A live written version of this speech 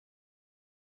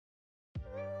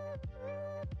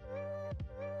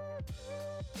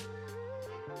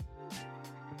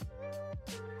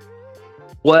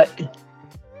What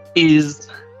is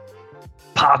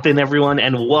poppin', everyone,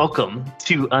 and welcome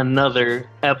to another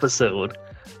episode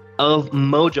of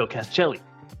Mojo Castelli.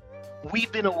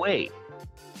 We've been away.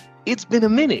 It's been a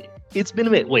minute.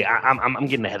 Wait, I'm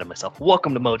getting ahead of myself.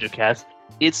 Welcome to Mojo Cast.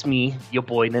 It's me, your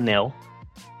boy Nanel,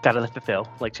 cara de fefel,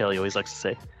 like Chelly always likes to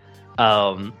say.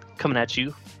 Coming at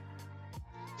you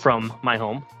from my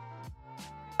home.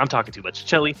 I'm talking too much.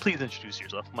 Chelly, please introduce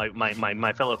yourself.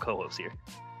 My fellow co-host here.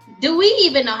 Do we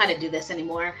even know how to do this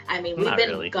anymore? I mean, we've Not been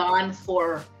really. gone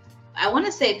for, I want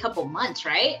to say a couple months,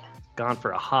 right? Gone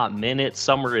for a hot minute.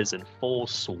 Summer is in full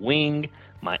swing.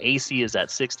 My AC is at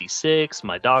 66.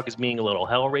 My dog is being a little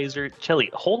hellraiser. Chelly,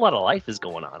 a whole lot of life is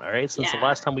going on, all right? Since the Yeah.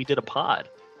 last time we did a pod.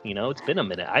 You know, it's been a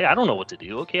minute. I don't know what to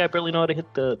do. Okay, I barely know how to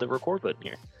hit the record button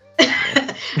here.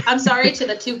 I'm sorry to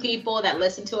the two people that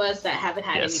listen to us that haven't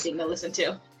had Yes. anything to listen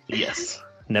to. Yes.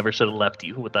 Never should have left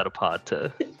you without a pod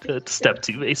to step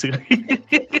to, basically.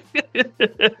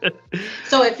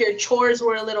 So if your chores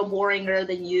were a little boringer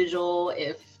than usual,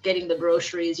 if getting the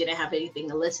groceries, you didn't have anything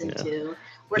to listen Yeah. to,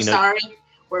 we're You know- sorry.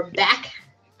 We're back.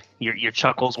 Your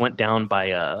chuckles went down by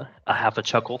a half a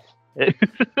chuckle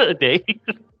a day,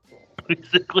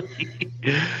 basically.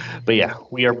 But yeah,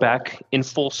 we are back in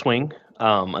full swing.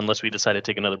 Unless we decide to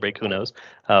take another break, who knows?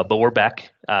 But we're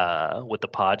back with the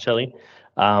pod, Shelly.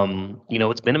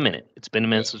 It's been a minute. It's been a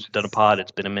minute since we've done a pod.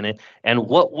 It's been a minute. And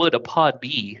what would a pod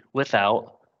be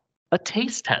without a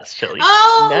taste test, Shelly?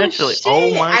 Oh, Naturally. shit.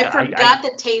 Oh my I God. forgot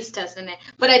the taste test in it.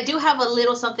 But I do have a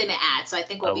little something to add, so I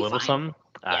think we'll A be little fine. something?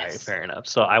 All right, Yes. fair enough.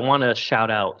 So I want to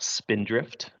shout out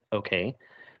Spindrift. Okay.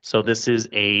 So this is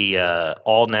a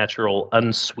all natural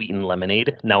unsweetened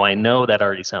lemonade. Now I know that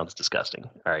already sounds disgusting.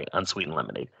 All right, unsweetened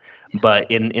lemonade. But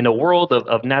in a world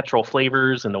of natural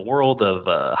flavors, in a world of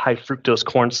high fructose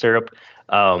corn syrup,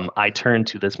 I turn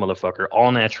to this motherfucker.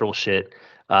 All natural shit.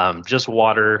 Just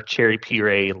water, cherry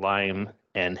puree, lime,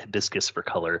 and hibiscus for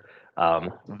color.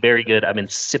 Very good. I've been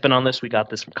sipping on this. We got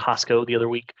this from Costco the other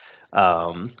week.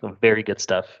 Very good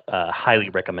stuff. Highly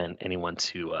recommend anyone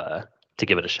to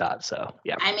give it a shot. So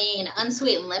yeah, I mean,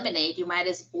 unsweetened lemonade, you might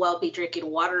as well be drinking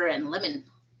water and lemon.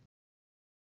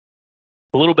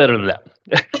 a little better than that.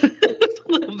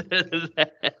 A little better than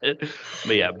that.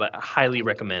 But yeah, but highly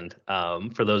recommend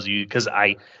for those of you, because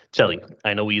Shelly,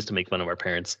 I know we used to make fun of our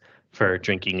parents for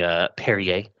drinking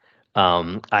Perrier.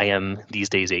 I am these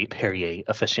days a Perrier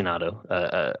aficionado,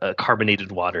 a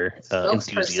carbonated water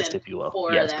enthusiast, Spokesperson if you will.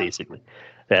 for Yes, them. basically.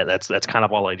 That's kind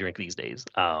of all I drink these days.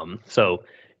 So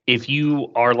if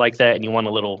you are like that and you want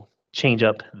a little change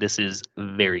up, this is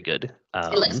very good.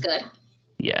 It looks good.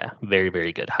 Yeah, very,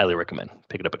 very good. Highly recommend.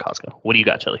 Pick it up at Costco. What do you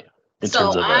got, Chili?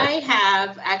 So I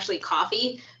have actually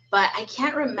coffee, but I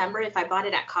can't remember if I bought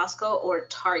it at Costco or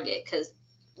Target because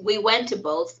we went to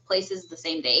both places the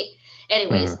same day.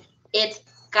 Anyways, it's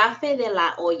Café de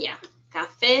la Olla.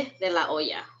 Café de la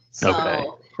Olla. So Okay.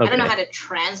 I don't know how to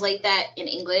translate that in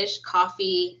English.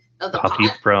 Coffee of the coffee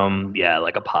pot. from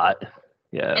like a pot.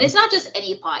 Yeah. And it's not just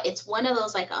any pot. It's one of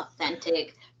those like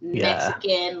authentic Yeah.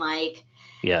 Mexican like.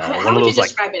 Yeah, How one would of you those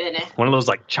describe it in it? one of those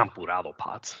like champurrado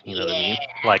pots. You know what I mean?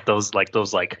 Yeah. Like those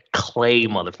clay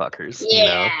motherfuckers. You know?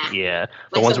 Yeah. Yeah.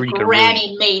 The Like ones some where you can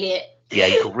granny made it. yeah,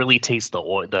 you can really taste the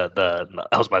oil. The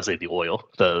I was about to say the oil.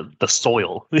 The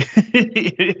soil.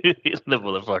 The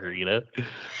motherfucker. You know.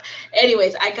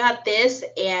 Anyways, I got this,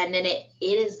 and then it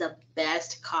is the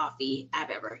best coffee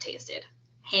I've ever tasted,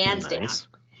 hands down.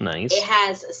 Nice. It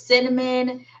has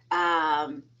cinnamon.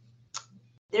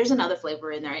 There's another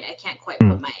flavor in there. I can't quite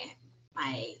put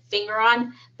my finger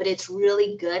on, but it's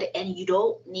really good, and you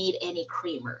don't need any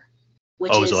creamer.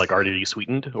 Which is it like already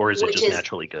sweetened, or is it just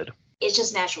naturally good? It's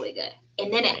just naturally good.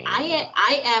 And then Damn.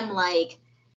 I am like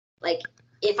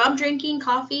if I'm drinking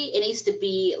coffee, it needs to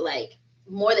be like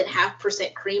more than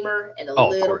 0.5% creamer and a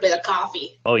little bit of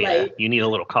coffee. Oh yeah, Like, you need a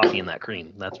little coffee in that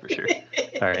cream. That's for sure.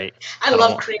 All right. I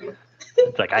love cream.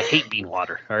 It's like I hate bean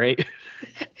water. All right.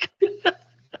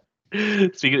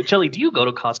 Speaking of Chili, do you go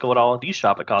to Costco at all? Do you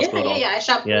shop at Costco at all? Yeah. I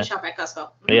shop Yeah. at Costco.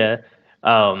 Yeah.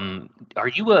 Are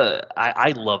you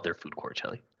I love their food court,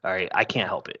 Chili. All right. I can't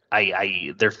help it.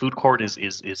 I their food court is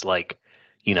like,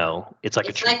 it's like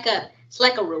It's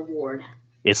like a reward.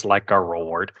 It's like a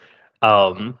reward.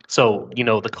 So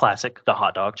the classic, the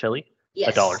hot dog, Chili,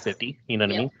 Yes. $1.50. You know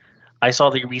what I Yep. mean? I saw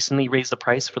they recently raised the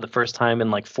price for the first time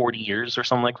in like 40 years or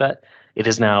something like that. It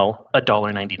is now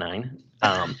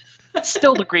 $1.99.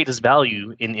 Still the greatest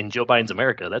value in Joe Biden's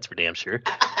America, that's for damn sure.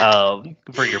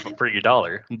 For your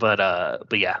dollar. But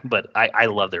I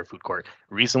love their food court.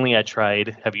 Recently I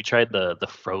tried. Have you tried the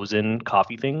frozen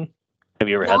coffee thing? Have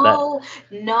you ever had that?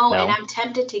 No, and I'm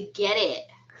tempted to get it.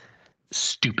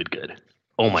 Stupid good.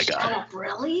 Oh my Shut God. up,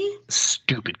 really?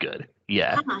 Stupid good.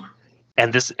 Yeah. Huh.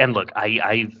 And look,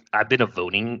 I've been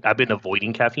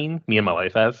avoiding caffeine, me and my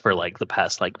wife have, for like the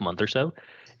past like month or so.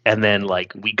 And then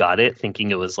like we got it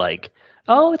thinking it was like,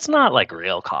 oh, it's not like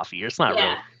real coffee, or it's not real.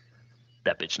 Yeah.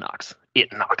 That bitch knocks.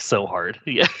 It knocks so hard.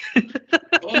 Yeah.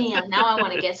 Damn. Now I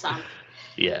want to get some.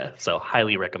 Yeah. So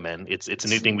highly recommend. It's a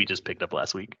new thing we just picked up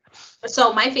last week.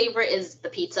 So my favorite is the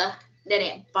pizza. Then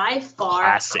it by far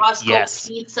Classic. Costco Yes.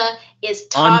 pizza is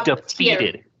top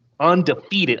tier.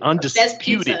 Undefeated. Best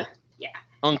Undisputed. pizza. Yeah.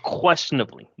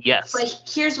 Unquestionably. Yes. But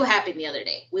here's what happened the other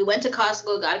day. We went to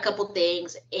Costco, got a couple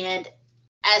things, and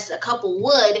as a couple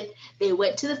would, they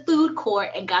went to the food court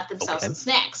and got themselves Okay. some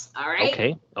snacks. All right.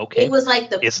 Okay. Okay. It was like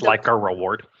It's like a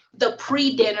reward. the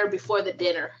pre-dinner before the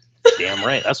dinner. Damn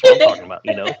right. That's what I'm talking about.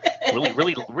 You know,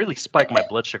 really spike my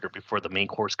blood sugar before the main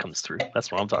course comes through.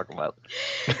 That's what I'm talking about.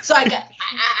 So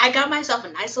I got myself a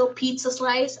nice little pizza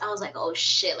slice. I was like, oh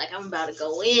shit, like I'm about to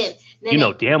go in. Then You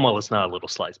know damn well it's not a little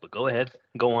slice, but go ahead.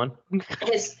 Go on.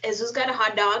 Jesus got a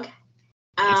hot dog.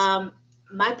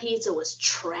 My pizza was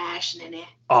trash, Nene.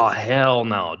 Oh hell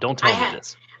no! Don't tell me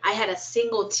this. I had a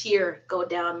single tear go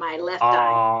down my left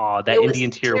eye. Oh, that It was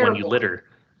Indian tear when you terrible. litter.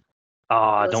 It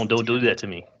was Don't do that to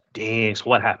me. Dang, so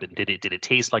what happened? Did it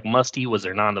taste like musty? Was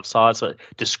there not enough sauce?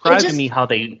 Describe to just- me how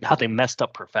they messed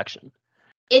up perfection.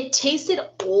 It tasted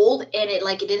old and it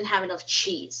didn't have enough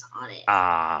cheese on it.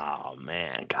 Oh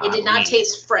man, God. It did not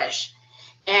taste fresh.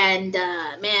 And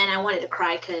man, I wanted to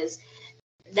cry because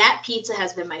that pizza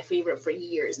has been my favorite for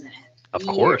years now. Of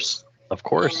course.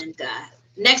 And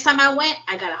next time I went,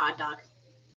 I got a hot dog.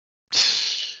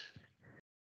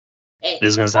 Hey, This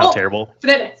is gonna sound terrible.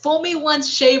 Fool me once,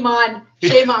 shame on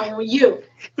you.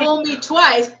 Fool me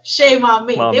twice, shame on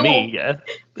me. Well,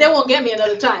 They won't get me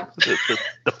another time.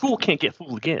 The fool can't get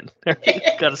fooled again.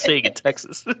 Gotta say it in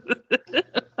Texas.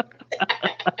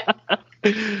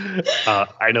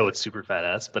 I know it's super fat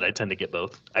ass, but I tend to get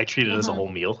both. I treat it as a whole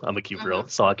meal. I'm a cute girl,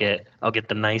 so I'll get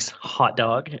the nice hot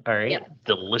dog. All right, Yep.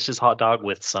 delicious hot dog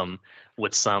with some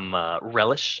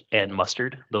relish and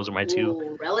mustard. Those are my two.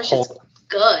 Ooh, relish whole- is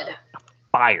good.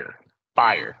 Fire.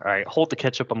 All right, hold the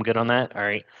ketchup. I'm good on that. All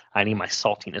right, I need my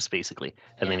saltiness basically,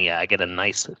 and then I get a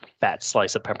nice fat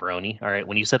slice of pepperoni. All right,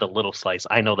 when you said a little slice,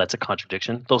 I know that's a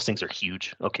contradiction. Those things are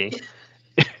huge. Okay.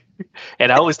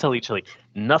 And I always tell each other,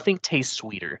 nothing tastes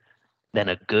sweeter than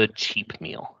a good cheap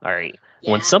meal. All right.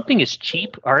 Yeah. When something is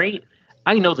cheap, all right,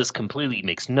 I know this completely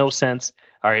makes no sense.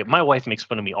 All right. My wife makes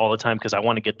fun of me all the time because I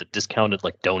want to get the discounted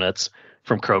like donuts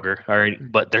from Kroger. All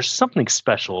right. But there's something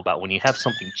special about when you have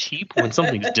something cheap, when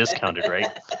something's discounted, right?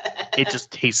 It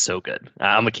just tastes so good.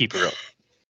 I'm going to keep it real.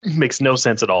 It makes no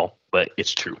sense at all, but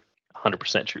it's true.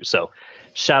 100% true. So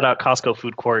shout out Costco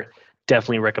Food Court.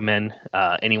 Definitely recommend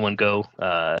anyone go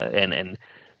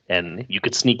and you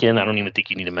could sneak in. I don't even think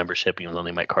you need a membership, even though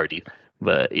they might card you.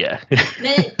 But yeah.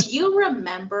 Man, do you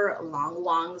remember Long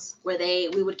Wongs where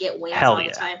we would get wings Hell all yeah.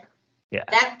 the time? Yeah.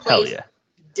 That Hell place, yeah.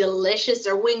 delicious.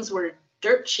 Their wings were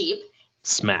dirt cheap.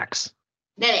 Smacks.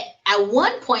 Then at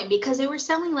one point, because they were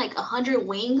selling like 100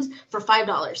 wings for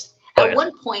 $5. Oh, At yeah.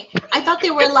 one point, I thought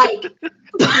they were like.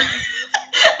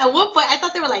 At one point, I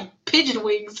thought they were like pigeon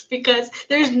wings because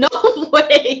there's no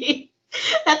way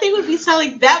that they would be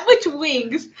selling that much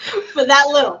wings for that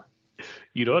little.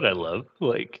 You know what I love?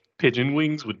 Like pigeon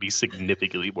wings would be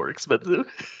significantly more expensive.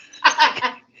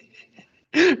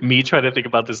 Me trying to think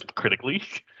about this critically.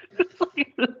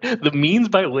 The means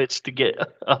by which to get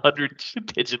 100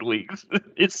 pigeon wings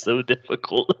is so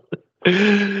difficult.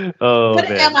 Oh But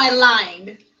man. am I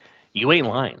lying? You ain't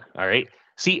lying, all right?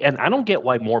 See, and I don't get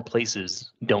why more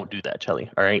places don't do that, Chelly,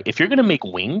 all right? If you're going to make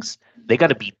wings, they got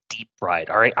to be deep fried,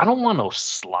 all right? I don't want no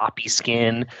sloppy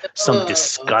skin, some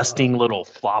disgusting little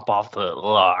flop off the,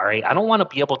 all right? I don't want to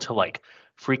be able to like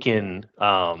freaking,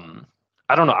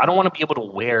 I don't know. I don't want to be able to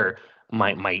wear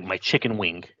my chicken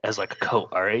wing as like a coat,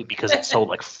 all right? Because it's so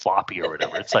like floppy or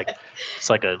whatever. It's like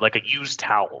a used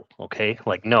towel, okay?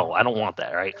 Like, no, I don't want that,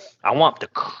 all right? I want the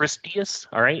crispiest,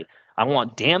 all right? I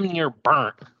want damn near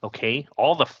burnt, okay?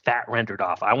 All the fat rendered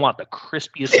off. I want the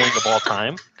crispiest wing of all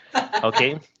time,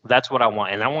 okay? That's what I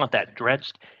want. And I want that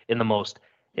drenched in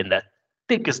that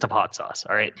thickest of hot sauce,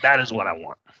 all right? That is what I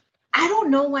want. I don't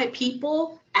know why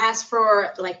people ask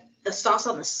for like the sauce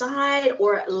on the side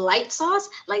or light sauce.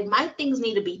 Like my things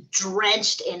need to be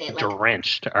drenched in it. Like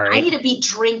Drenched, all I right? need to be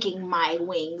drinking my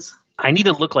wings. I need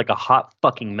to look like a hot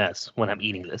fucking mess when I'm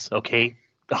eating this, okay?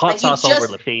 The hot Like you sauce over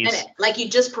just- the face. Like you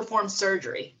just performed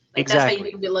surgery. Like that's how Exactly. you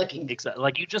need to be looking. Exactly.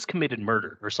 Like you just committed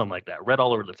murder or something like that. Red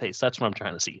all over the face. That's what I'm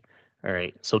trying to see. All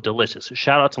right. So delicious.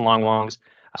 Shout out to Long Wongs.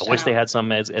 I Shout wish they out. had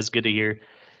something as good to hear.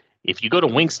 If you go to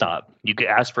Wingstop, you could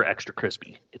ask for extra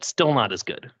crispy. It's still not as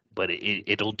good, but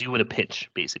it'll do in a pinch.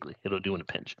 Basically, it'll do in a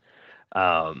pinch.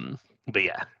 But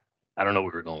yeah, I don't know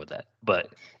where we're going with that. But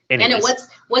anyways, and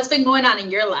what's been going on in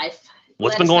your life?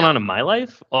 What's been going on in my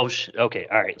life? Oh, okay,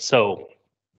 all right. So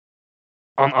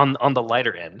on the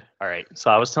lighter end, all right.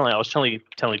 So I was telling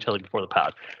Chelly before the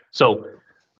pod. So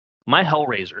my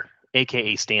Hellraiser,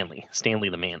 aka Stanley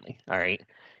the Manly, all right.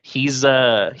 He's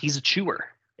a chewer,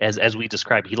 as we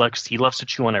described. He loves to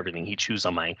chew on everything. He chews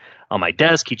on my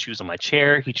desk. He chews on my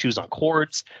chair. He chews on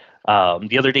cords.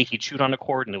 The other day he chewed on a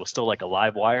cord and it was still like a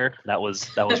live wire. That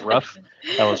was rough.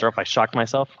 That was rough. I shocked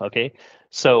myself. Okay.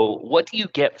 So what do you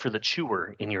get for the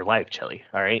chewer in your life, Chelly?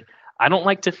 All right. I don't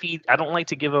like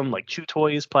to give him like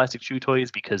plastic chew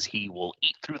toys, because he will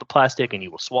eat through the plastic and he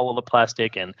will swallow the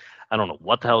plastic. And I don't know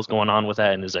what the hell's going on with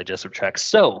that in his digestive tract.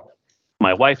 So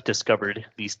my wife discovered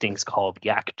these things called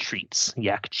yak treats,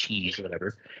 yak cheese,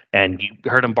 whatever. And you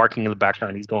heard him barking in the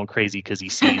background. He's going crazy because he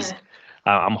sees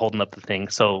I'm holding up the thing.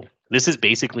 So this is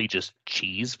basically just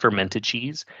cheese, fermented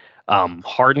cheese,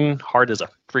 hard as a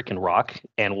freaking rock,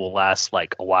 and will last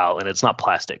like a while. And it's not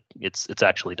plastic; it's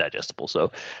actually digestible.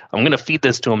 So I'm gonna feed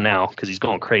this to him now because he's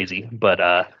going crazy.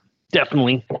 But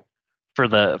definitely for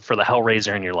the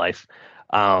Hellraiser in your life.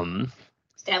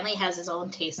 Stanley has his own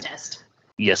taste test.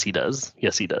 Yes, he does.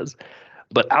 Yes, he does.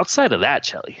 But outside of that,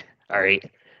 Chelly, all right.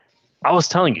 I was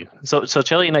telling you. So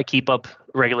Chelly and I keep up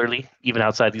regularly, even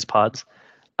outside these pods.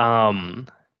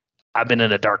 I've been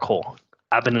in a dark hole.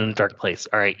 I've been in a dark place.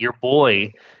 All right. Your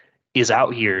boy is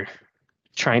out here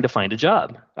trying to find a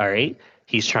job. All right.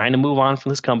 He's trying to move on from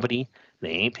this company. They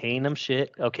ain't paying him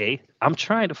shit. Okay. I'm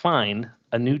trying to find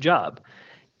a new job.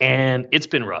 And it's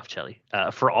been rough, Chelly.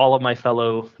 For all of my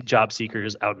fellow job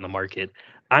seekers out in the market,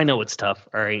 I know it's tough.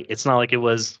 All right. It's not like it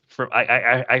was for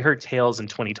I heard tales in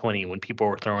 2020 when people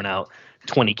were throwing out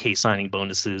 20K signing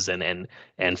bonuses and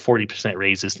 40%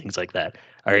 raises, things like that.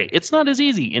 All right. It's not as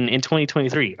easy in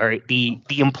 2023. All right. The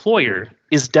employer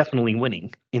is definitely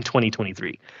winning in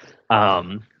 2023.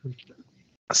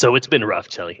 So it's been rough,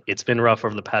 Chelly. It's been rough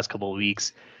over the past couple of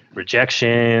weeks.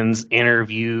 Rejections,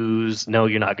 interviews. No,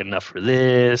 you're not good enough for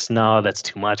this. No, that's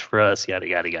too much for us. Yada,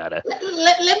 yada, yada.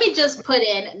 Let me just put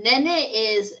in, Nene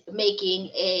is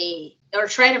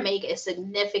trying to make a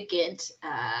significant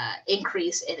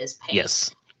increase in his pay.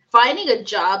 Yes. Finding a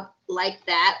job like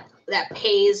that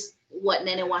pays what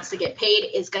Nene wants to get paid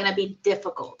is going to be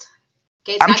difficult.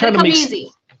 Okay, it's not going to come easy.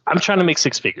 I'm trying to make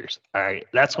six figures. All right.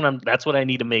 That's what I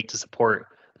need to make to support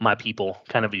my people,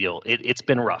 kind of a deal. It's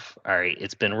been rough. All right.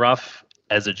 It's been rough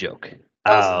as a joke.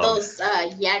 Those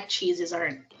yak cheeses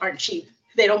aren't cheap.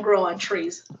 They don't grow on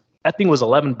trees. That thing was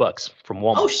 $11 from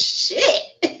Walmart. Oh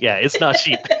shit. Yeah, it's not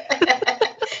cheap.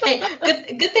 Hey,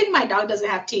 good thing my dog doesn't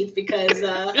have teeth, because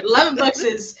 $11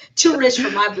 is too rich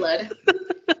for my blood.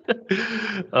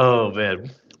 Oh man.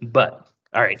 But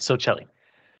all right, so Chelly.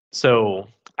 So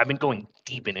I've been going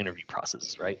deep in interview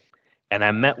processes, right? And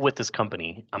I met with this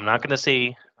company. I'm not going to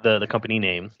say the company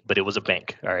name, but it was a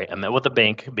bank. All right. I met with a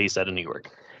bank based out of New York,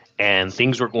 and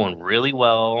things were going really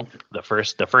well. The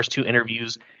first two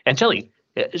interviews. And Chelly,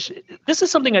 this is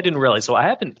something I didn't realize. So I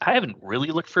haven't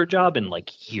really looked for a job in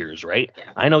like years, right?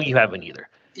 Yeah. I know you haven't either.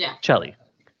 Yeah. Chelly,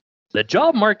 the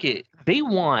job market,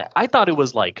 I thought it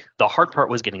was like the hard part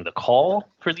was getting the call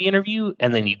for the interview,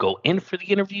 and then you go in for the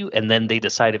interview, and then they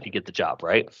decide if you get the job,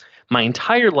 right? My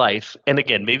entire life, and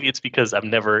again, maybe it's because I've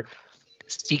never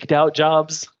seeked out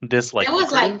jobs this like.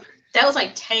 That was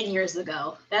like 10 years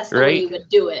ago. That's the way you would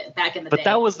do it back in the day. But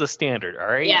that was the standard, all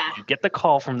right? Yeah. You get the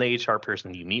call from the HR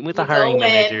person. You meet with the hiring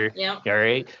manager. Yeah. All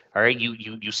right. All right.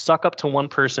 You suck up to one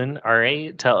person. All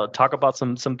right. Talk about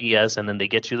some BS, and then they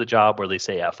get you the job where they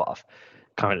say F off.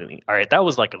 Kind of me. All right. That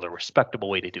was like the respectable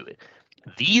way to do it.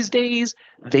 These days,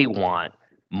 they want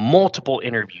multiple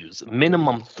interviews,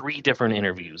 minimum 3 different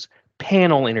interviews,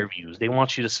 panel interviews. They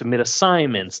want you to submit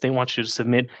assignments. They want you to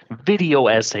submit video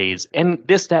essays and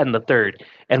this, that, and the third.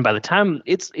 And by the time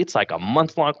it's like a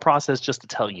month-long process just to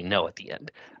tell you no at the end.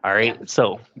 All right. Yeah.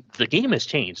 So the game has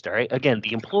changed. All right. Again,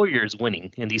 the employer is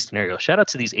winning in these scenarios. Shout out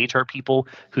to these HR people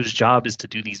whose job is to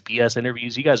do these BS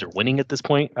interviews. You guys are winning at this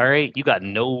point. All right. You got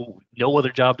no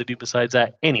other job to do besides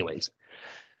that. Anyways.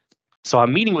 So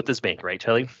I'm meeting with this bank, right,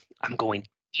 Chelly? I'm going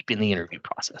deep in the interview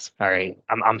process. All right.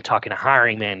 I'm talking to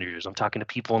hiring managers. I'm talking to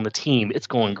people on the team. It's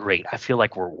going great. I feel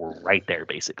like we're right there,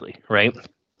 basically, right?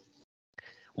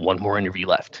 One more interview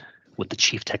left with the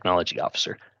chief technology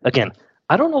officer. Again,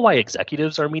 I don't know why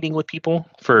executives are meeting with people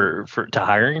to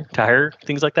hire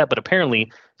things like that, but apparently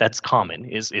that's common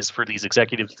is for these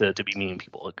executives to be meeting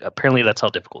people. Apparently that's how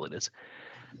difficult it is.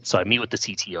 So I meet with the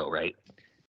CTO, right?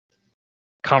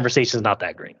 Conversation's not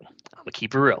that great. I'm gonna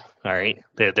keep it real. All right.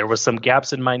 There was some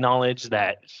gaps in my knowledge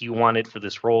that he wanted for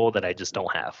this role that I just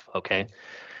don't have. Okay.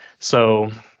 So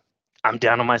I'm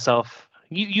down on myself.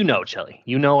 You know, Chelly.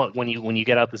 You know when you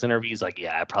get out this interview, he's like,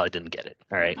 yeah, I probably didn't get it.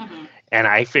 All right. Mhm. And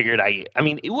I figured I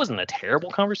mean, it wasn't a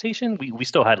terrible conversation. We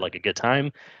still had like a good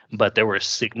time, but there were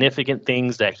significant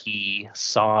things that he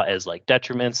saw as like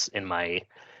detriments in my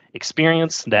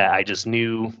experience that I just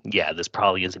knew, yeah, this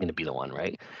probably isn't going to be the one,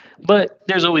 right? But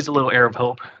there's always a little air of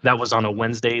hope. That was on a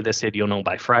Wednesday. They said you'll know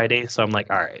by Friday. So I'm like,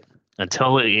 all right,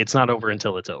 until it's not over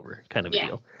until it's over, kind of a Yeah.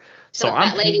 deal. So So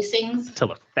that lady sings.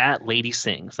 till a fat lady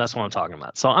sings. That's what I'm talking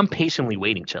about. So I'm patiently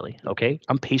waiting, Chelly. Okay,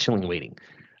 I'm patiently waiting.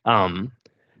 Um,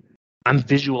 I'm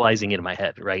visualizing it in my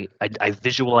head, right? I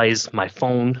visualize my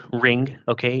phone ring.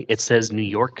 Okay, it says New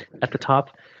York at the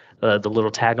top, the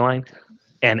little tagline,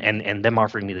 and them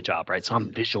offering me the job, right? So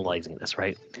I'm visualizing this,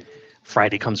 right?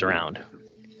 Friday comes around,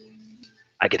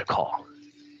 I get a call.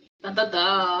 Dun, dun,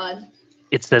 dun.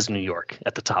 It says New York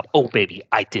at the top. Oh baby,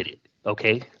 I did it.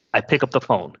 Okay, I pick up the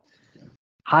phone.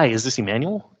 Hi, is this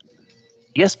Emmanuel?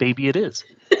 Yes, baby, it is.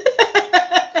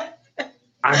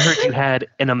 I heard you had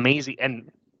an amazing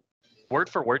and word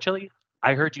for word, Chili,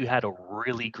 I heard you had a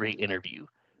really great interview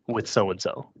with so and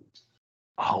so.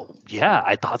 Oh, yeah,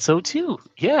 I thought so too.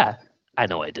 Yeah. I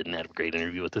know I didn't have a great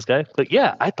interview with this guy, but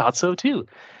yeah, I thought so too.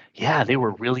 Yeah, they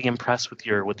were really impressed with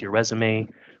your resume,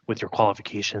 with your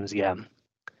qualifications, yeah.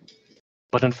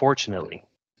 But unfortunately,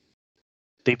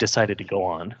 they've decided to go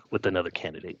on with another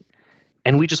candidate.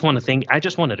 And we just want to think I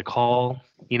just wanted to call.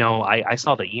 I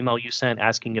saw the email you sent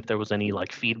asking if there was any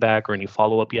like feedback or any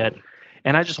follow-up yet.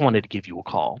 And I just wanted to give you a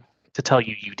call to tell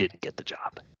you you didn't get the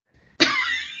job.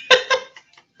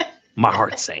 My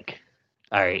heart sank.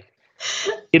 All right.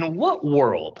 In what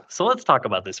world? So let's talk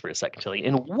about this for a second, Chili.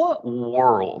 In what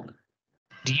world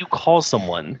do you call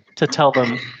someone to tell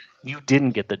them you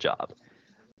didn't get the job?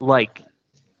 Like,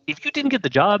 if you didn't get the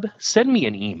job, send me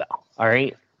an email. All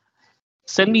right.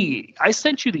 I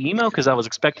sent you the email because I was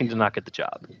expecting to not get the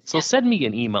job. So send me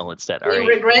an email instead. All We right.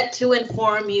 regret to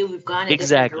inform you we've gone a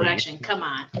Exactly. different direction. Come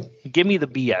on. Give me the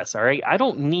BS. All right. I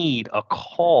don't need a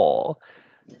call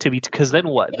to be, because then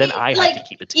what? Then I have to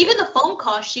keep it together. Even the phone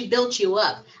call, she built you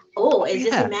up. Oh, is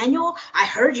this Yeah. Emmanuel? I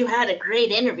heard you had a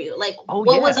great interview. Like, Oh,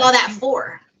 what yeah. was all that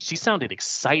for? She sounded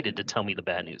excited to tell me the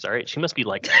bad news. All right. She must be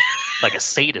like a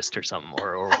sadist or something,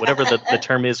 or whatever the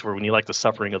term is where when you like the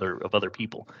suffering of other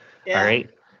people. Yeah. All right.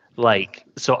 Like,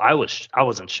 so I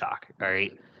was in shock. All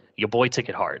right. Your boy took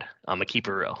it hard. I'm gonna keep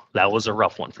it real. That was a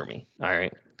rough one for me. All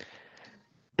right.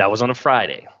 That was on a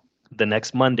Friday. The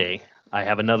next Monday, I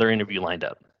have another interview lined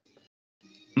up.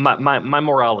 My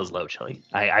morale is low, Chili.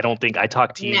 I don't think I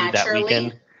talked to you that Naturally.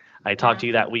 weekend. I talked to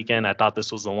you that weekend. I thought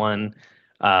this was the one.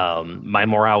 My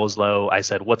morale was low. I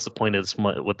said, "What's the point of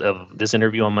this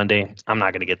interview on Monday? I'm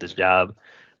not gonna get this job,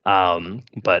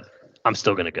 but I'm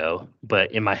still gonna go."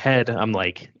 But in my head, I'm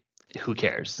like, "Who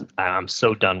cares? I'm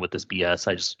so done with this BS.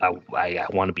 I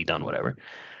want to be done. Whatever."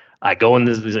 I go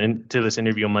into this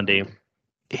interview on Monday,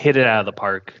 hit it out of the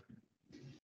park.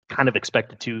 Kind of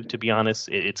expected to be honest.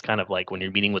 It's kind of like when you're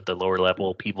meeting with the lower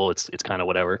level people, it's kind of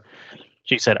whatever.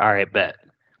 She said, "All right, bet.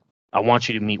 I want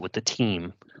you to meet with the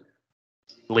team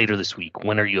later this week.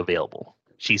 When are you available?"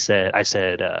 I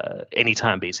said,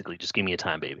 anytime, basically. Just give me a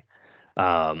time, baby.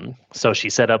 So she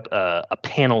set up a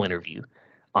panel interview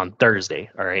on Thursday,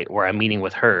 all right, where I'm meeting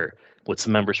with her, with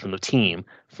some members from the team,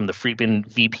 from the freaking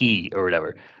VP or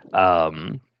whatever.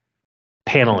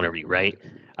 Panel interview, right?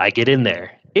 I get in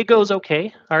there. It goes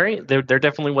okay, all right. There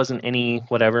definitely wasn't any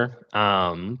whatever,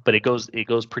 but it goes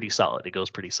pretty solid. It goes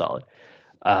pretty solid.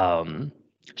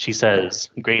 She says,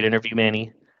 "Great interview,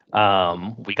 Manny.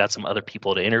 We got some other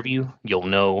people to interview. You'll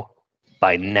know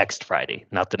by next Friday,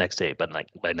 not the next day, but like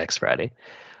by next Friday."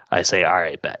 I say, "All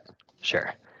right, bet,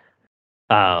 sure."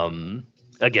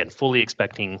 Again, fully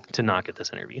expecting to not get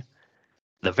this interview.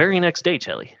 The very next day,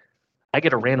 Chelly, I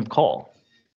get a random call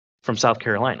from South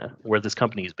Carolina, where this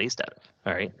company is based out of.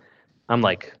 All right. I'm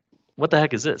like, "What the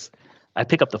heck is this?" I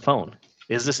pick up the phone.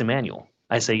 "Is this Emmanuel?"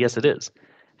 I say, "Yes, it is."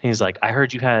 And he's like, "I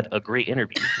heard you had a great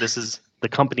interview. This is the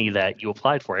company that you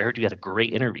applied for. I heard you had a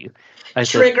great interview."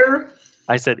 Trigger.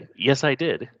 I said, "Yes, I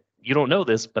did. You don't know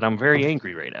this, but I'm very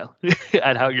angry right now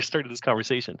at how you're starting this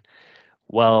conversation."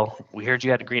 "Well, we heard you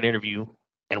had a great interview,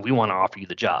 and we want to offer you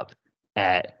the job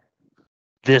at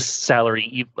this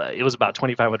salary." It was about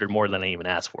 2,500 more than I even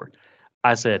asked for.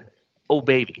 I said, "Oh,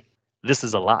 baby, this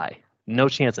is a lie. No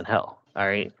chance in hell." All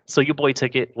right. So your boy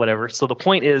took it, whatever. So the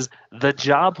point is the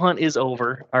job hunt is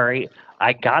over. All right.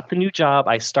 I got the new job.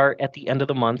 I start at the end of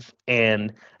the month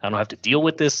and I don't have to deal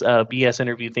with this BS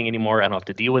interview thing anymore. I don't have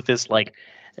to deal with this like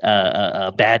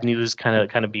bad news kind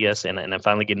of BS. And I'm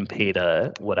finally getting paid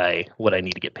what I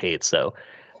need to get paid. So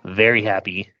very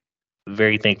happy,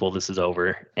 very thankful this is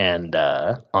over and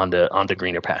on to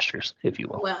greener pastures, if you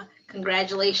will. Well,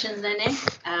 congratulations, Nene.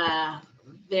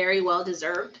 Very well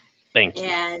deserved. Thank you.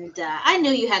 And I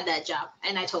knew you had that job,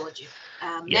 and I told you.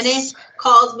 Yes. Nene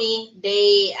called me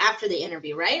day after the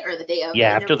interview, right? Or the day of the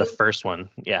Yeah, after interview? the first one.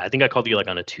 Yeah, I think I called you like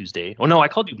on a Tuesday. Oh no, I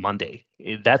called you Monday.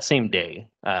 That same day.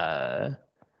 No,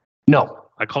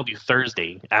 I called you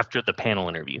Thursday after the panel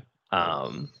interview.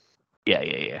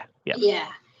 Yeah. Yeah.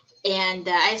 And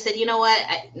I said, you know what,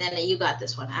 Nene, you got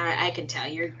this one. I can tell.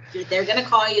 They're gonna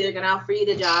call you. They're gonna offer you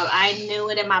the job. I knew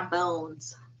it in my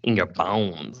bones. In your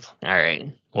bones. All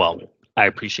right. Well, I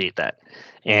appreciate that.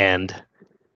 And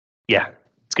yeah,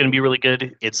 it's going to be really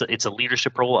good. It's a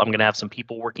leadership role. I'm going to have some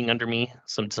people working under me,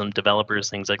 some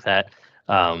developers, things like that.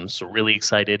 So really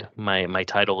excited. My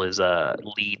title is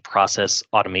lead process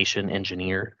automation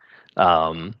engineer.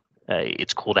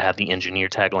 It's cool to have the engineer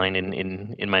tagline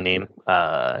in my name.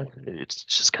 It's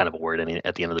just kind of a word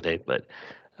at the end of the day, but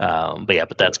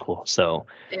that's cool. So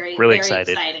really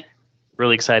excited.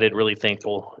 Really excited, really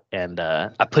thankful, and I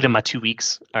put in my 2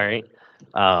 weeks. All right,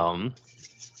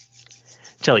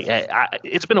 Shelly,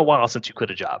 it's been a while since you quit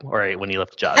a job. All right, when you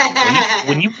left the job,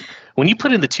 when you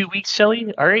put in the 2 weeks,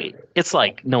 Shelly, all right, it's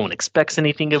like no one expects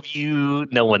anything of you.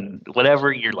 No one,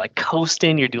 whatever. You're like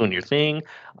coasting. You're doing your thing.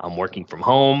 I'm working from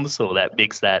home, so that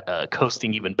makes that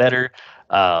coasting even better.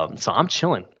 So I'm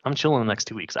chilling. I'm chilling the next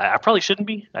 2 weeks. I probably shouldn't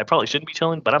be. I probably shouldn't be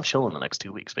chilling, but I'm chilling the next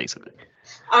 2 weeks, basically.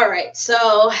 All right,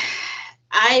 so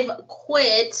I've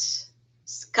quit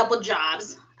a couple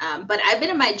jobs, but I've been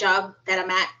in my job that I'm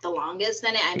at the longest.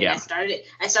 I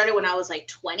started when I was like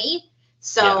 20.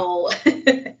 So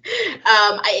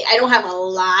I don't have a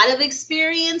lot of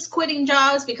experience quitting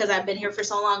jobs because I've been here for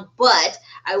so long. But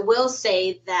I will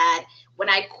say that when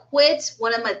I quit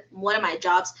one of my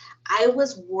jobs, I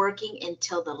was working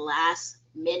until the last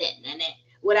minute.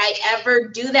 Would I ever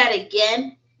do that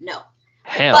again? No.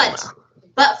 Hell no.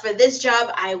 But for this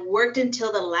job, I worked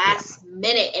until the last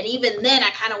minute. And even then, I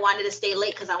kind of wanted to stay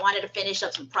late because I wanted to finish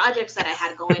up some projects that I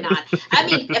had going on. I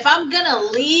mean, if I'm going to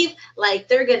leave, like,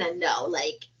 they're going to know,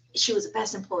 like, she was the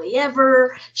best employee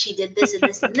ever. She did this and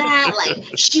this and that.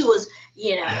 Like, she was,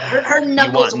 her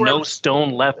knuckles were... no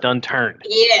stone left unturned.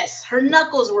 Yes, her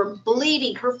knuckles were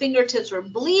bleeding. Her fingertips were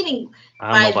bleeding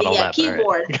by the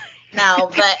keyboard. Right. No,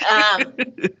 but...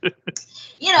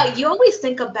 you always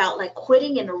think about like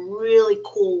quitting in a really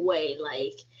cool way,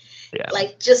 like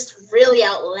just really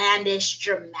outlandish,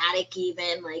 dramatic,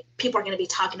 even like people are going to be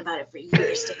talking about it for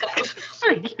years to come.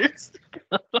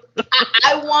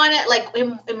 I want it like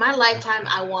in my lifetime.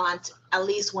 I want at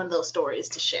least one of those stories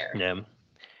to share. Yeah.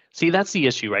 See, that's the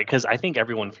issue, right? Because I think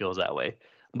everyone feels that way.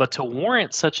 But to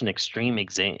warrant such an extreme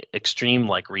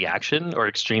like reaction or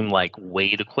extreme like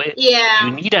way to quit, you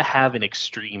need to have an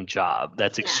extreme job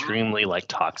that's extremely like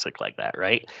toxic like that,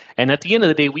 right? And at the end of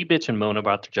the day, we bitch and moan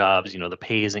about the jobs. The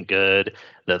pay isn't good,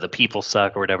 the people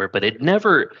suck or whatever. But it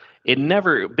never.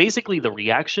 Basically, the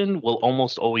reaction will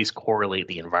almost always correlate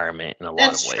the environment in a lot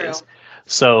of ways. True.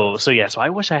 So I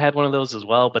wish I had one of those as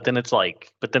well. But then it's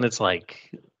like.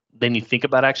 Then you think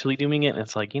about actually doing it, and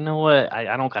it's like, you know what?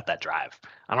 I don't got that drive.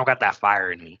 I don't got that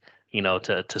fire in me,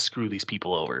 to screw these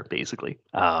people over, basically.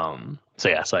 So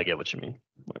I get what you mean.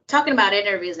 Talking about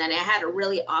interviews, and I had a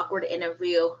really awkward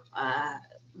interview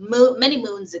many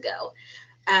moons ago,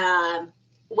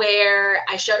 where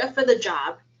I showed up for the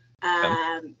job.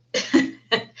 I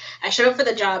showed up for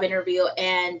the job interview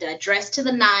and dressed to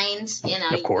the nines.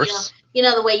 Of course.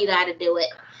 The way you got to do it.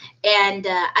 And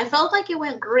I felt like it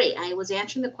went great. I was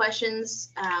answering the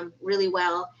questions really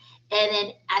well. And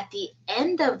then at the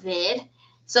end of it,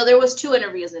 so there was 2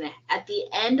 interviews in it. At the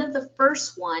end of the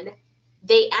first one,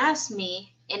 they asked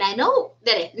me, and I know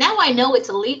that now I know it's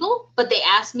illegal, but they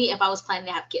asked me if I was planning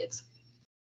to have kids.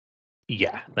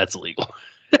 Yeah, that's illegal.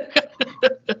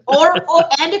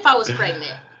 and if I was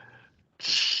pregnant.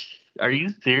 Are you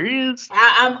serious?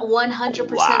 I'm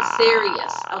 100%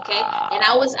 serious. Okay, and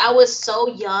I was so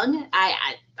young.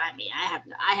 I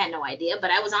had no idea,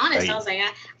 but I was honest. I was like,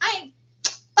 I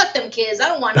fuck them kids. I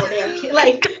don't want no damn kid.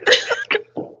 Like,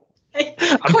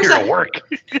 I'm here to work.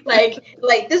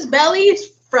 like this belly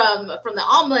from the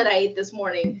omelet I ate this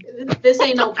morning. This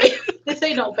ain't no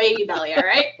baby belly. All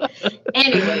right.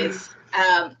 Anyways,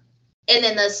 and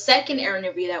then the second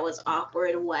interview that was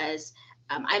awkward was.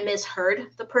 I misheard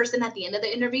the person at the end of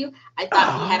the interview. I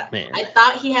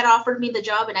thought he had offered me the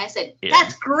job, and I said,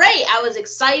 "That's great." I was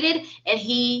excited, and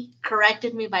he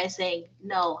corrected me by saying,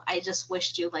 "No, I just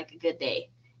wished you like a good day,"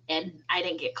 and I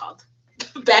didn't get called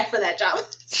back for that job.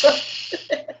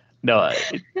 No,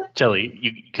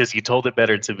 Shelly, because you told it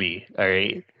better to me. All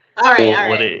right. All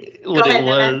right.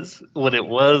 What it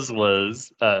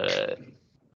was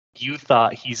you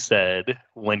thought he said,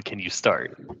 "When can you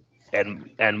start?"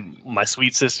 And my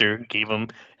sweet sister gave him,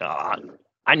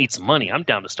 "I need some money. I'm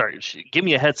down to start. Give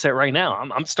me a headset right now.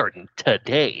 I'm starting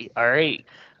today. All right.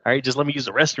 Just let me use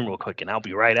the restroom real quick and I'll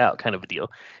be right out," kind of a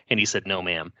deal. And he said, "No,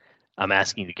 ma'am. I'm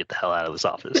asking you to get the hell out of this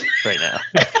office right now."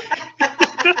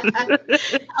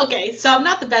 Okay, so I'm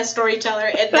not the best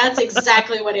storyteller, and that's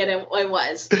exactly what it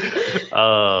was.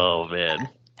 Oh man,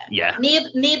 yeah.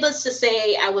 Needless to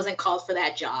say, I wasn't called for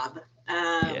that job.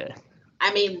 Yeah.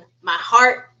 I mean, my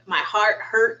heart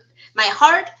hurt. My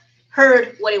heart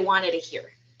heard what it wanted to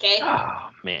hear. Okay. Oh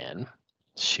man,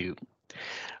 shoot.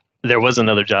 There was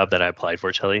another job that I applied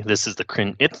for, Shelly. This is the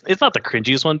cringe. It's not the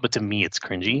cringiest one, but to me, it's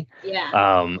cringy. Yeah.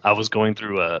 I was going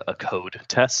through a code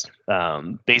test.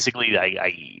 Basically,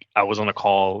 I was on a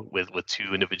call with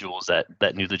two individuals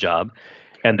that knew the job,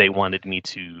 and they wanted me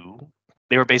to.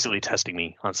 They were basically testing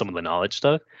me on some of the knowledge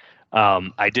stuff.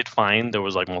 I did fine. There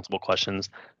was like multiple questions.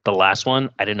 The last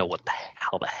one, I didn't know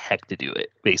how the heck to do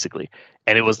it, basically.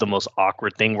 And it was the most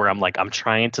awkward thing where I'm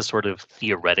trying to sort of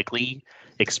theoretically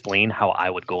explain how I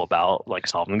would go about like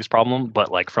solving this problem,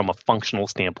 but like from a functional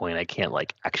standpoint, I can't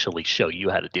like actually show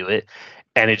you how to do it.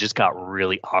 And it just got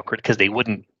really awkward because they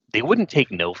wouldn't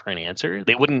take no for an answer.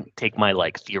 They wouldn't take my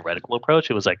like theoretical approach.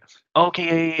 It was like,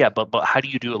 okay, yeah, but how do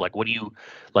you do it? Like, what do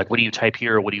you type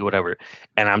here or what do you whatever?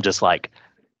 And I'm just like,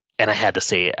 and I had to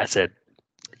say it. I said,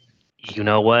 "You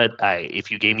know what? If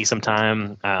you gave me some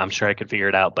time, I'm sure I could figure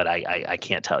it out, but I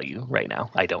can't tell you right now.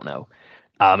 I don't know."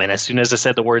 And as soon as I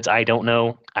said the words "I don't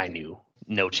know," I knew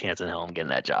no chance in hell I'm getting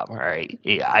that job. All right,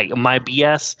 my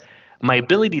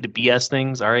ability to BS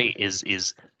things, all right,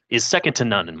 is second to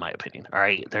none in my opinion. All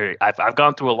right, I've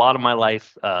gone through a lot of my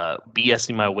life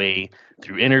BSing my way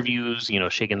through interviews,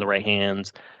 shaking the right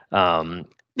hands,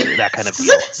 that kind of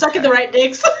deal. Sucking the right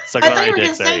dicks. I thought you were going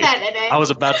to say that today. I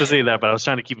was about to say that, but I was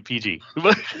trying to keep it PG.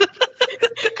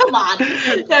 Come on.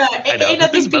 Ain't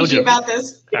nothing PG about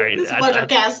this. All right. This is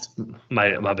Mojo-cast.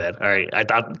 My bad. All right. I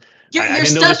thought you're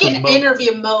stuck in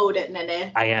interview mode,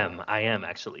 Nene. I am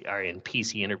actually. All right, in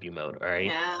PC interview mode. All right.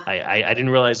 Yeah. I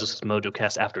didn't realize this was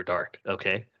Mojo-cast after dark.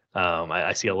 Okay.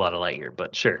 I see a lot of light here,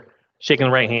 but sure. Shaking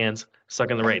the right hands,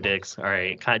 sucking the right dicks. All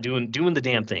right. Kind of doing the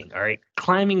damn thing. All right.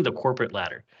 Climbing the corporate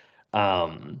ladder.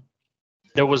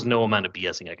 There was no amount of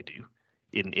BSing I could do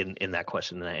in that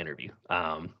question in that interview.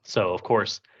 So of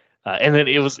course, and then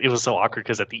it was so awkward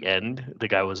because at the end the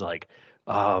guy was like,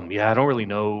 "Yeah, I don't really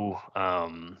know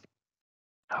how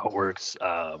it works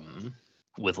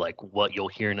with like what you'll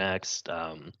hear next.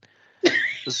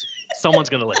 Someone's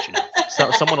gonna let you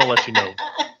know. Someone will let you know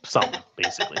something,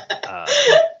 basically."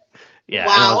 Yeah,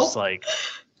 wow. And I was just like,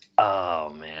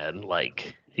 "Oh man,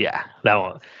 like yeah, that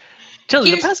one." Tell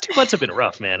you, the past 2 months have been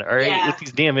rough, man. All right, with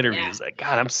these damn interviews. Like,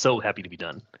 God, I'm so happy to be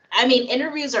done. I mean,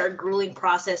 interviews are a grueling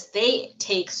process. They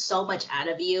take so much out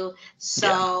of you.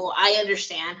 So I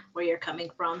understand where you're coming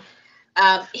from.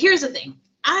 Here's the thing.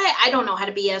 I don't know how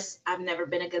to BS. I've never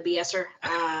been a good BSer.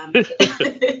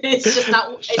 It's just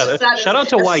not. Shout out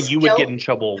to why you would get in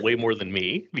trouble way more than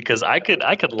me, because I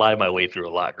could lie my way through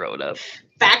a lot growing up.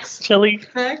 Facts.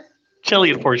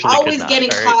 Shelly, unfortunately, always getting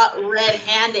caught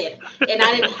red-handed, and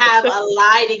I didn't have a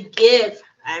lie to give.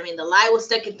 I mean, the lie was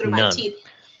sticking through my teeth.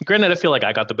 Granted, I feel like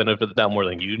I got the benefit of the doubt more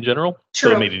than you in general,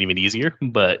 so it made it even easier.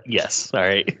 But yes, all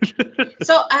right.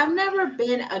 So I've never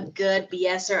been a good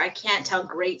BSer. I can't tell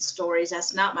great stories.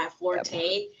 That's not my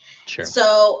forte. Sure.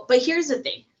 So, but here's the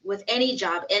thing with any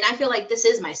job, and I feel like this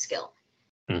is my skill.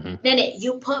 Mm-hmm. Nene,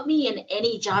 you put me in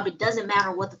any job, it doesn't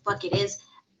matter what the fuck it is.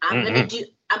 I'm gonna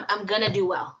do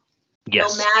well.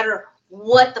 Yes. No matter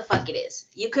what the fuck it is.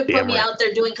 You could put me out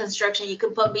there doing construction. You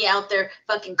could put me out there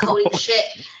fucking coding shit.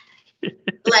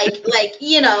 Like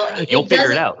you'll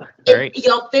figure it out. All right.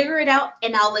 You'll figure it out,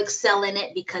 and I'll excel in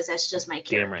it because that's just my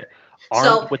character. Damn right.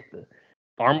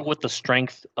 Armed with the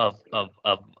strength of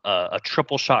a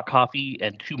triple shot coffee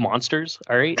and 2 monsters.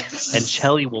 All right, and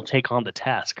Shelly will take on the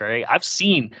task. All right. I've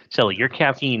seen Shelly your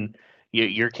caffeine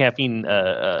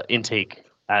intake.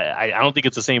 I don't think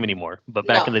it's the same anymore, but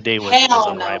back in the day was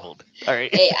unrivaled. No. All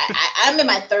right. Hey, I'm in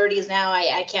my 30s now.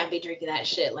 I can't be drinking that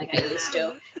shit like I used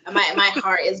to. My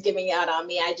heart is giving out on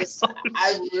me. I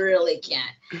really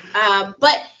can't.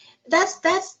 But that's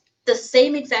the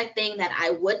same exact thing that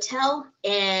I would tell,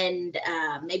 and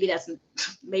maybe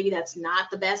that's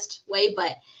not the best way,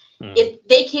 but if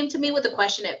they came to me with a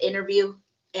question at interview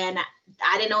and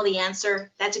I didn't know the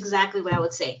answer, that's exactly what I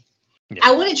would say. Yeah.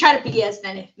 I wouldn't try to BS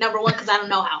number one, because I don't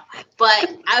know how,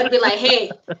 but I would be like, hey,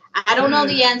 I don't know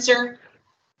the answer,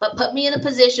 but put me in the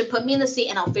position, put me in the seat,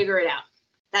 and I'll figure it out.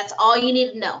 That's all you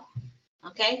need to know.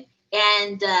 Okay.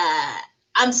 And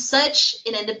I'm such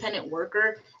an independent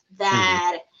worker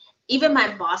that even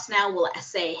my boss now will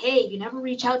say, hey, you never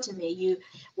reach out to me.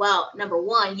 Well, number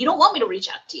one, you don't want me to reach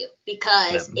out to you,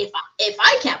 because if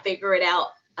I can't figure it out,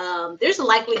 there's a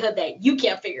likelihood that you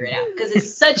can't figure it out, because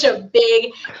it's such a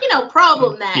big,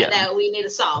 problem that we need to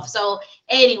solve. So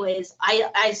anyways,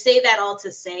 I say that all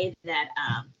to say that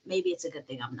maybe it's a good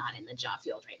thing I'm not in the job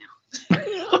field right now.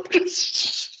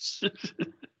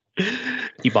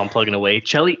 Keep on plugging away.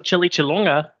 Chelly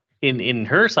Chilonga in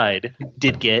her side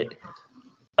did get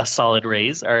a solid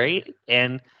raise. All right.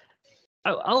 And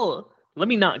I'll let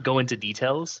me not go into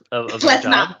details of the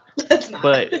job. Let's not.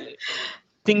 But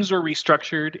things were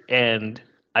restructured, and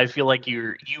I feel like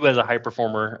you as a high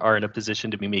performer are in a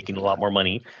position to be making a lot more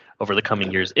money over the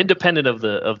coming years, independent of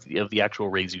the actual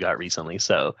raise you got recently.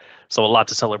 So a lot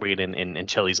to celebrate in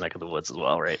Chelly's neck of the woods as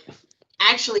well, right?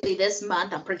 Actually, this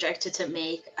month I'm projected to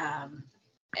make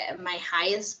my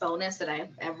highest bonus that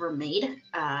I've ever made.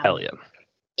 Hell yeah!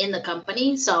 In the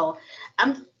company, so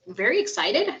I'm very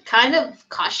excited, kind of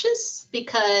cautious,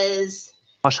 because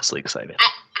cautiously excited.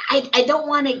 I don't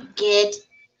want to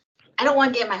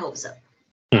get my hopes up.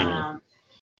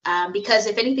 Because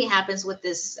if anything happens with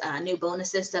this new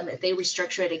bonus system, if they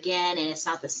restructure it again and it's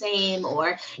not the same,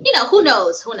 or who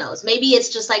knows, maybe it's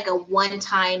just like a one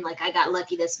time, like I got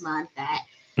lucky this month that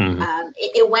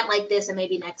it went like this, and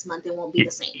maybe next month it won't be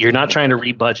the same. You're not trying to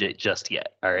rebudget just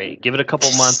yet. All right, give it a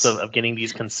couple months of getting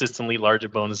these consistently larger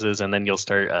bonuses, and then you'll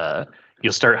start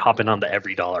hopping on the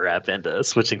Every Dollar app and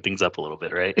switching things up a little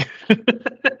bit, right?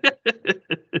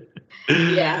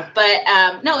 Yeah,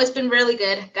 but no, it's been really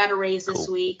good. Got a raise this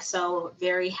week, so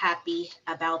very happy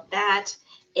about that.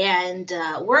 And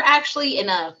we're actually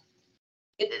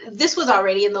this was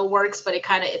already in the works, but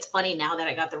it's funny now that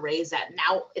I got the raise that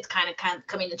now it's kind of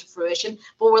coming into fruition.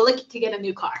 But we're looking to get a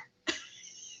new car.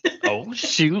 Oh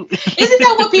shoot! Isn't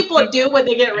that what people do when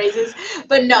they get raises?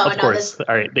 But no, of course.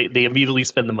 All right, they immediately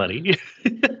spend the money.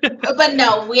 But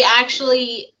no, we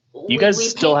actually. You guys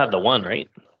still have the one, right?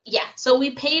 Yeah, so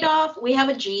we paid off. We have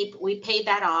a Jeep. We paid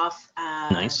that off.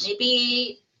 Nice.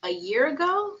 Maybe a year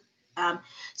ago.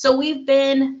 So we've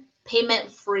been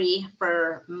payment free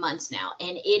for months now,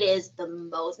 and it is the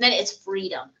most. And it's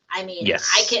freedom. I mean, yes.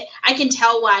 I can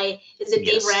tell why. Is it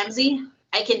Dave Ramsey?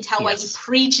 I can tell why he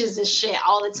preaches this shit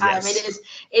all the time. Yes.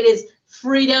 It is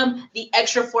freedom. The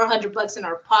extra $400 in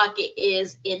our pocket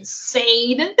is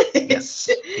insane. Yes.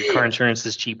 Your car insurance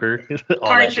is cheaper.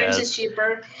 Car insurance is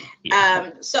cheaper.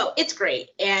 Yeah. So it's great.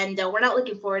 And we're not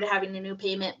looking forward to having a new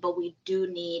payment, but we do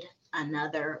need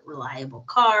another reliable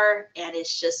car. And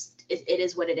it's just, it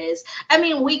is what it is. I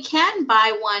mean, we can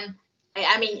buy one.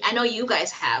 I mean, I know you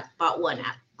guys have bought one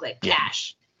at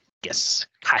cash. Yes,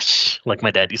 cash, like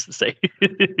my dad used to say.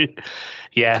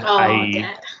 Yeah,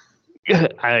 I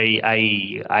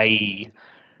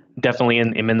definitely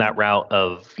am in that route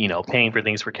of paying for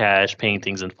things for cash, paying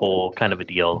things in full, kind of a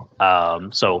deal.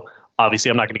 So obviously,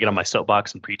 I'm not going to get on my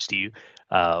soapbox and preach to you,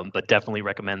 but definitely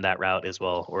recommend that route as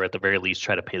well, or at the very least,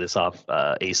 try to pay this off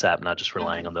ASAP, not just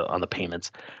relying on the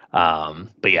payments.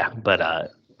 But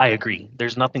I agree.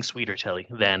 There's nothing sweeter, Chelly,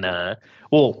 than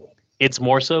it's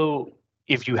more so.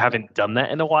 If you haven't done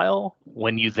that in a while,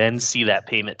 when you then see that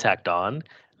payment tacked on,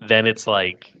 then it's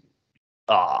like,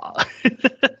 kind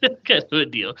of a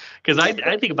deal. Because I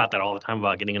think about that all the time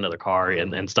about getting another car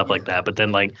and stuff like that. But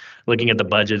then like looking at the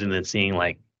budget and then seeing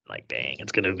like dang,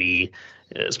 it's gonna be,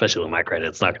 especially with my credit,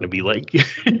 it's not gonna be like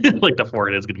like the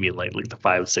Ford. It's gonna be like the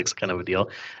 5-6 kind of a deal.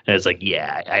 And it's like,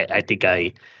 yeah, I think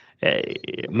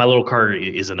my little car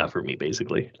is enough for me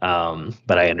basically.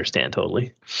 But I understand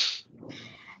totally.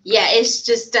 Yeah, it's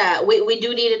just we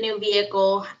do need a new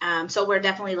vehicle, so we're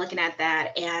definitely looking at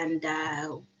that, and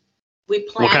we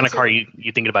plan. What kind of car are you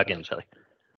thinking about getting, Chelly?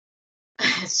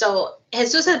 So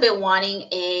Jesus has been wanting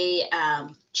a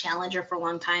Challenger for a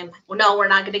long time. Well, no, we're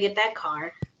not going to get that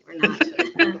car. We're not.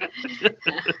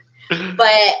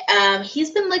 But he's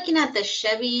been looking at the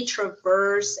Chevy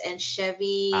Traverse and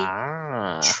Chevy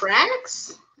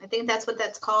Trax. I think that's what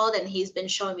that's called. And he's been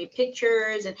showing me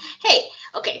pictures. And hey,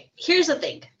 okay, here's the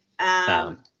thing.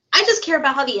 I just care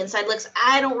about how the inside looks.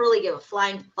 I don't really give a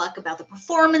flying fuck about the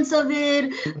performance of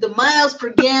it, the miles per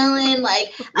gallon.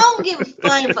 Like, I don't give a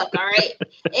flying fuck, all right?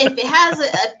 If it has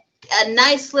a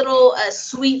nice little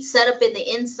suite setup in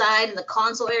the inside in the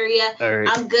console area, All right.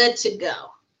 I'm good to go.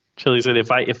 Chili said,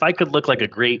 if I could look like a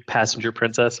great passenger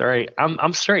princess, all right,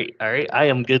 I'm straight. All right, I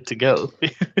am good to go.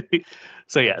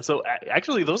 So yeah, so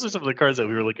actually, those are some of the cars that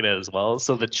we were looking at as well.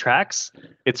 So the Trax,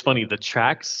 it's funny, the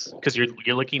Trax, because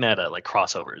you're looking at like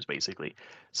crossovers basically.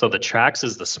 So the Trax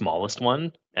is the smallest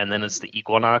one, and then it's the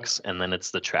Equinox, and then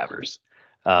it's the Traverse.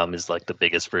 Is like the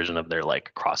biggest version of their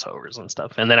like crossovers and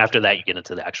stuff. And then after that, you get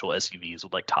into the actual SUVs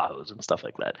with like Tahoes and stuff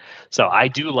like that. So I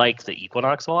do like the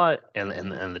Equinox a lot, and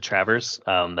the Traverse.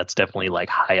 That's definitely like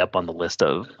high up on the list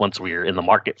of once we're in the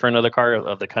market for another car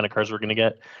of the kind of cars we're gonna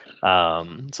get.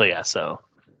 So yeah, so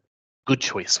good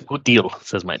choice, good deal,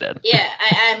 says my dad. Yeah,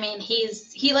 I mean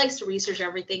he likes to research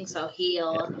everything, so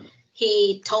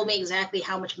he told me exactly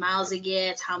how much miles he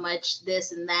gets, how much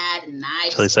this and that, and I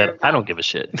So he said, I don't give a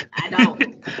shit. I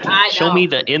don't. Show me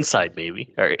the inside,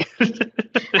 baby. All right.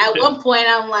 At one point,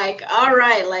 I'm like, all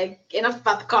right, like enough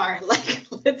about the car, like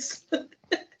let's.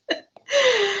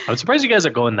 I'm surprised you guys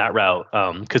are going that route,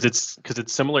 because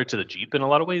it's similar to the Jeep in a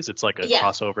lot of ways. It's like a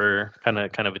crossover kind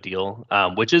of a deal,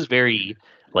 which is very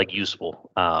like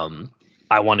useful.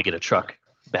 I want to get a truck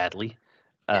badly,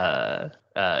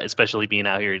 especially being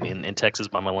out here in Texas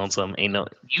by my lonesome.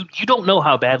 You don't know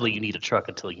how badly you need a truck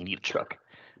until you need a truck,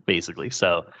 basically.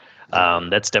 So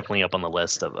that's definitely up on the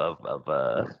list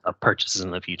of purchases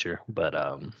in the future. But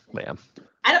yeah,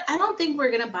 I don't think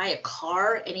we're gonna buy a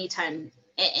car anytime.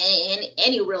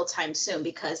 Any real time soon,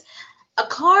 because a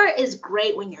car is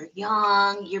great when you're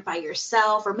young, you're by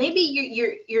yourself, or maybe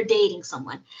you're dating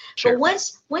someone. Sure.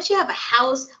 But once you have a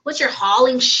house, once you're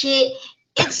hauling shit,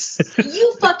 it's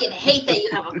you fucking hate that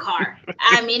you have a car.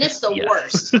 I mean, it's the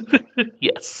worst.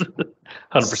 Yes,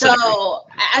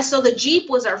 100%. So the Jeep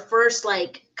was our first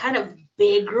like kind of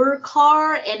bigger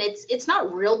car, and it's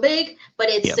not real big, but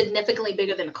it's significantly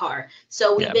bigger than a car.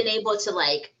 So we've been able to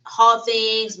like haul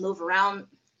things, move around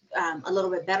a little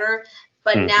bit better.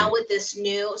 But now with this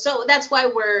new, so that's why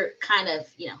we're kind of,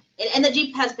 and the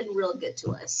Jeep has been real good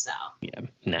to us. So yeah,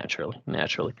 naturally.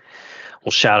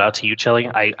 Well, shout out to you, Chelly.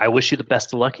 I wish you the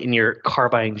best of luck in your car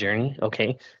buying journey.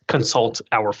 Okay, consult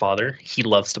our father. He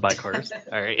loves to buy cars.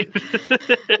 All right.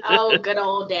 Oh, good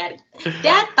old dad.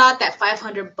 Dad thought that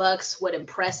 $500 would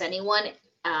impress anyone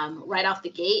right off the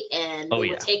gate, and they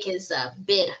would take his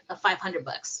bid of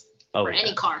 $500 for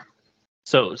any car.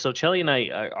 So Chelly and I,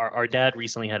 our dad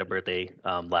recently had a birthday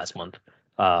last month.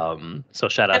 So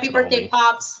shout out Happy to birthday,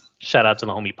 Pops. Shout out to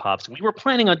the homie Pops. We were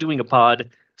planning on doing a pod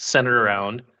centered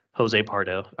around Jose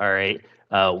Pardo. All right.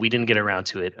 We didn't get around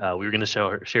to it. We were going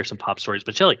to share some pop stories,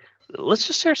 but Chelly, let's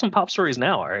just share some pop stories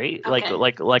now. All right. Okay.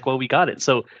 Like what we got it.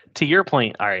 So to your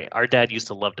point, all right, our dad used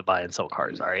to love to buy and sell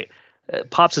cars. All right.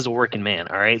 Pops is a working man.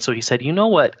 All right. So he said, you know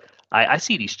what? I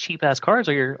see these cheap ass cars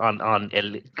here on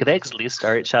Craigslist.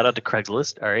 All right. Shout out to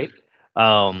Craigslist. All right.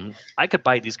 I could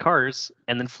buy these cars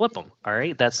and then flip them. All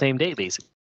right. That same day, basically.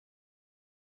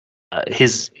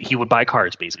 He would buy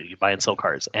cars, basically. He'd buy and sell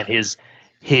cars. And his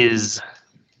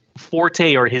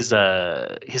forte or his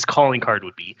calling card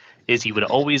is he would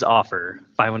always offer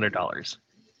 $500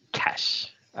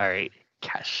 cash. All right.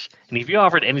 Cash. And if you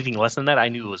offered anything less than that, I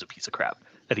knew it was a piece of crap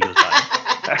that he was buying.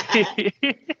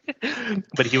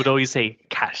 But he would always say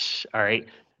cash. All right.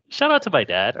 Shout out to my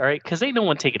dad. All right. Because ain't no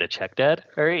one taking a check, Dad.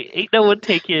 All right. Ain't no one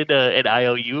taking an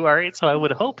IOU. All right. So I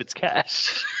would hope it's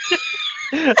cash.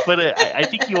 But I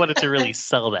think he wanted to really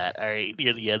sell that, all right,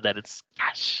 near the end, that it's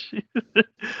cash.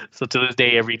 So to this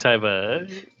day, every time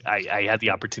I had the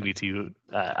opportunity to,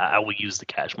 I will use the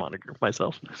cash moniker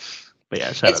myself. But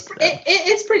yeah, shout out to Dad.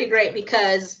 It's pretty great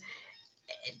because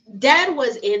Dad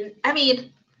was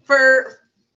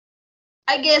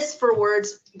for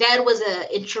words, Dad was an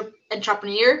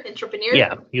entrepreneur.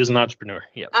 Yeah, he was an entrepreneur.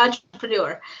 Yeah.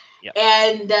 Entrepreneur. Yeah.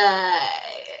 And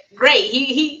great.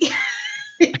 He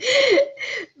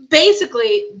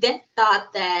basically Dad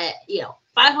thought that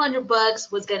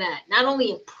 $500 was gonna not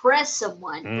only impress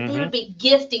someone, but they would be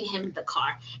gifting him the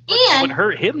car. And it would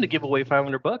hurt him to give away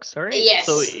 $500. All right. Yes.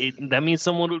 So that means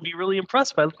someone would be really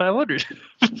impressed by the 500.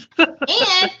 And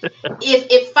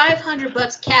if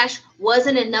 $500 cash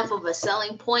wasn't enough of a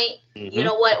selling point, you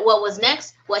know what was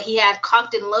next? What he had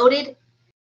cocked and loaded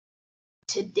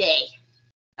today.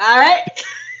 All right.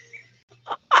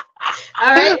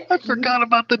 All right. I forgot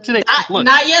about the today.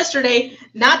 Not yesterday,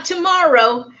 not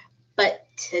tomorrow, but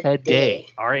today.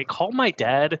 All right. Call my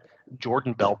dad,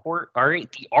 Jordan Belfort. All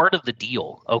right. The art of the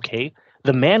deal. Okay.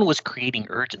 The man was creating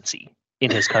urgency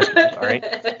in his customers. All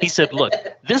right. He said, look,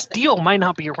 this deal might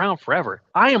not be around forever.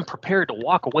 I am prepared to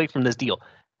walk away from this deal.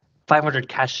 $500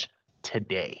 cash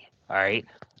today. All right.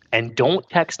 And don't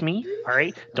text me, all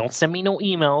right? Don't send me no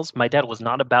emails. My dad was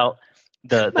not about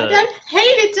My dad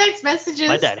hated text messages.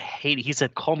 My dad hated. He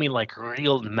said, "Call me like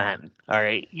real man." All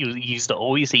right. He used to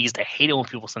always say he used to hate it when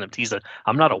people send him. He said,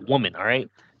 "I'm not a woman." All right.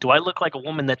 Do I look like a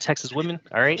woman that texts women?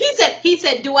 All right. He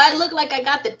said, "Do I look like I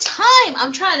got the time?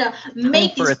 I'm trying to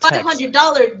make these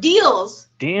 $500 deals."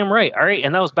 Damn right. All right.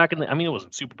 And that was back in the. I mean, it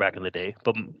wasn't super back in the day,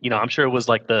 but I'm sure it was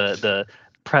like the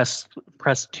press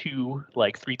 2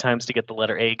 like 3 times to get the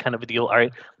letter A kind of a deal. All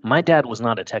right. My dad was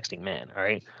not a texting man. All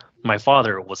right. My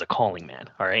father was a calling man.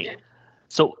 All right. Yeah.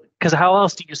 So, because how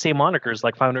else do you say monikers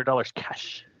like $500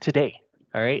 cash today?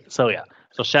 All right. So yeah.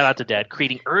 So shout out to Dad,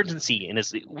 creating urgency in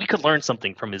his. We could learn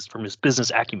something from his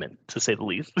business acumen, to say the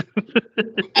least.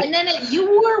 And then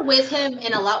you were with him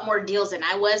in a lot more deals than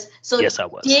I was. So yes, I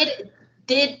was.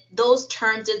 Did those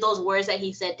terms, did those words that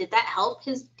he said, did that help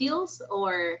his deals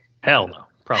or? Hell no,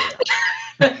 probably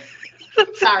not.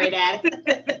 Sorry, Dad.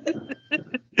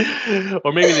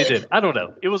 Or maybe they did. I don't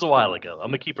know. It was a while ago. I'm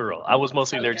gonna keep it real. I was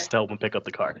mostly there just to help him pick up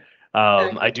the car.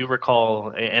 I do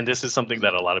recall, and this is something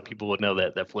that a lot of people would know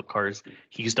that flip cars.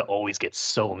 He used to always get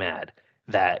so mad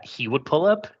that he would pull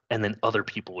up, and then other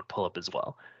people would pull up as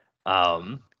well.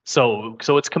 So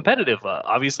it's competitive.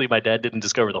 Obviously, my dad didn't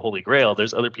discover the Holy Grail.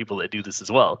 There's other people that do this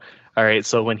as well. All right.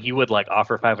 So when he would like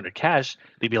offer 500 cash,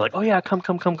 they'd be like, "Oh yeah, come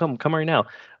right now."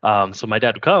 So my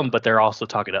dad would come, but they're also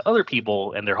talking to other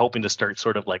people, and they're hoping to start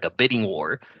sort of like a bidding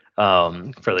war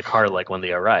for the car, like when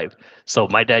they arrive. So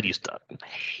my dad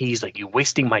he's like, "You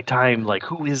wasting my time. Like,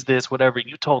 who is this? Whatever.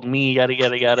 You told me, yada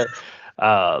yada yada."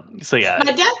 So yeah.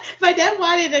 My dad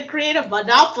wanted to create a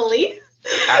monopoly.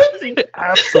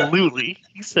 Absolutely.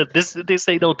 He said they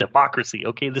say no democracy.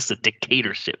 Okay, this is a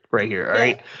dictatorship right here. All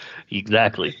right.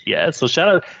 Exactly. Yeah. So shout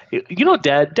out.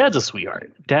 Dad's a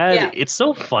sweetheart. Dad, It's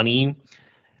so funny.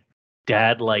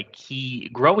 Dad, like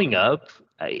growing up,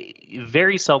 I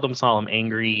very seldom saw him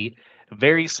angry.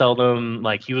 Very seldom,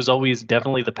 like he was always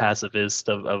definitely the pacifist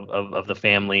of the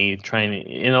family, trying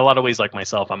in a lot of ways, like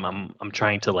myself, I'm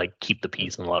trying to like keep the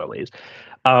peace in a lot of ways.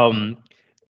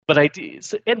 But I do,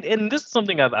 and this is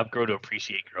something I've grown to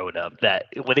appreciate growing up, that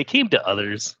when it came to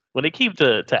others, when it came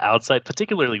to outside,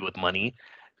 particularly with money,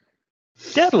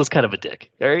 Dad was kind of a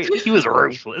dick. All right, he was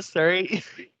ruthless. All right,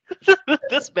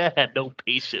 this man had no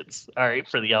patience. All right,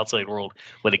 for the outside world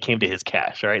when it came to his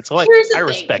cash. All right, so I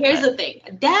respect. Here's the thing.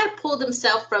 Dad pulled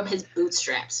himself from his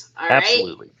bootstraps. All right,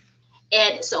 absolutely.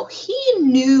 And so he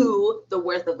knew the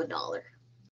worth of $1.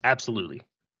 Absolutely.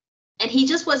 And he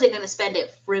just wasn't going to spend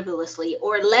it frivolously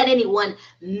or let anyone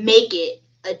make it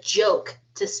a joke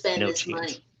to spend this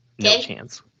money. Okay? No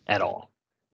chance at all.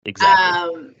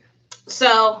 Exactly.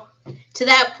 So to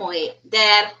that point,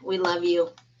 Dad, we love you.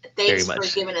 Thanks for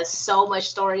giving us so much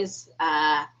stories.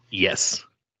 Yes.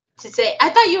 To say,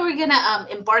 I thought you were going to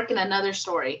embark in another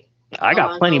story. I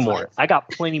got plenty more. I got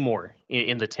plenty more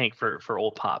in the tank for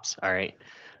old pops. All right.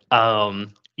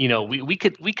 We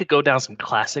could go down some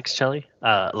classics, Shelly.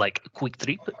 Like Quick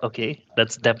Trip. Okay,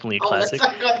 that's definitely a classic.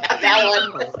 Let's not go down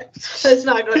that one. Let's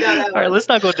not go down that one. All right, let's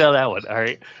not go down that one. All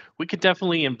right, we could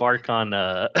definitely embark on.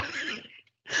 I'm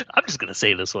just gonna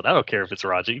say this one. I don't care if it's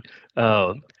Raji.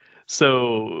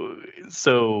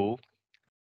 So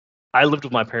I lived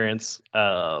with my parents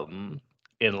in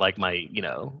like my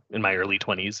in my early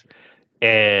 20s,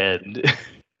 and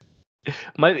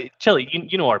Shelly,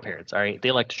 you know our parents, all right?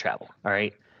 They like to travel, all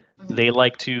right? Mm-hmm. They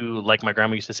like to, like my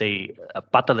grandma used to say,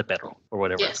 pata de perro, or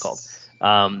whatever it's called.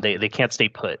 They can't stay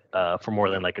put for more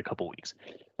than like a couple weeks.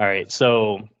 All right,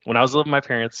 so when I was living with my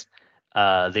parents,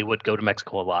 they would go to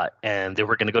Mexico a lot, and they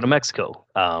were going to go to Mexico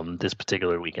this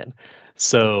particular weekend.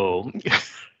 So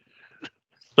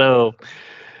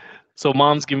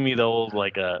mom's giving me the old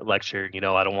like lecture, I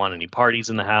don't want any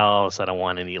parties in the house. I don't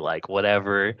want any like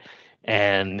whatever.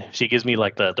 And she gives me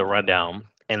like the rundown,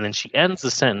 and then she ends the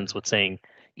sentence with saying,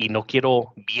 "Y no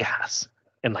quiero viejas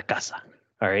en la casa."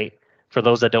 All right. For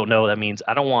those that don't know, that means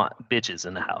I don't want bitches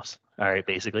in the house. All right.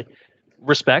 Basically,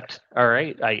 respect. All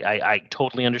right. I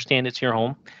totally understand it's your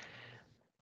home.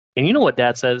 And you know what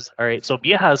Dad says? All right. So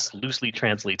viejas loosely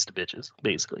translates to bitches,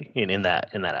 basically, in that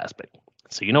aspect.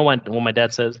 So you know what my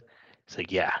dad says? He's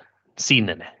like, "Yeah, sí,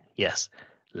 nene. Yes.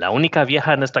 La única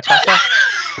vieja en esta casa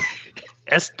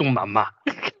es tu mamá."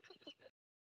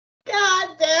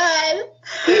 God, Dad.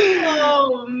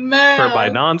 Oh, man. For by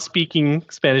non-speaking,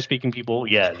 Spanish-speaking people,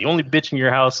 yeah, the only bitch in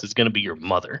your house is going to be your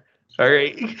mother. All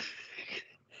right?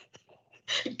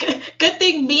 Good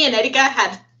thing me and Erika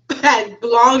had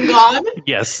long gone.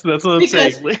 Yes, that's what I'm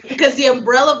saying. Because the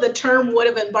umbrella of the term would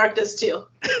have embarked us too.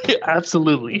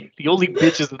 Absolutely. The only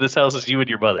bitches in this house is you and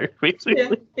your mother,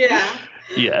 basically. Yeah.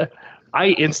 Yeah.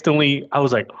 I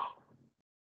was like,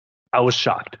 I was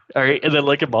shocked. All right. And then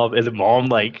look at mom, and then mom,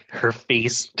 like, her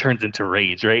face turns into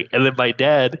rage, right? And then my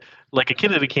dad, like a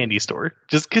kid at a candy store,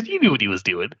 just because he knew what he was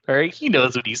doing. All right. He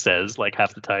knows what he says, like,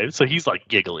 half the time. So he's like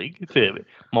giggling.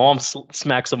 Mom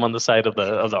smacks him on the side of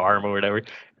the arm or whatever.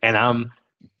 And I'm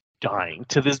dying.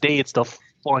 To this day, it's the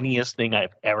funniest thing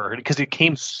I've ever heard because it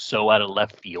came so out of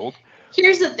left field.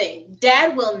 Here's the thing.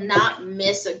 Dad will not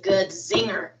miss a good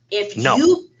zinger. If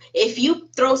you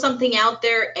throw something out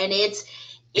there and if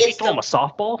you throw him a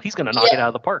softball, he's gonna knock it out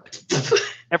of the park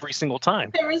every single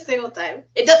time. Every single time.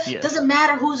 It doesn't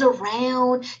matter who's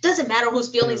around. Doesn't matter whose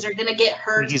feelings are gonna get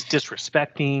hurt. He's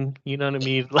disrespecting. You know what I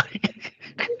mean? Like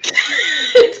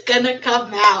it's gonna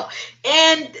come out.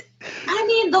 And I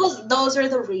mean, those are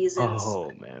the reasons.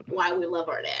 Why we love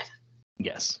our dad.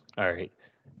 Yes. All right.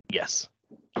 Yes.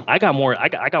 I got more. I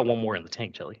got one more in the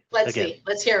tank, Jelly. Let's see.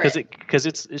 Let's hear it. Because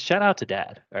it's shout out to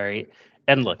Dad. All right.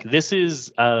 And look, this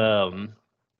is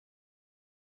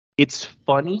it's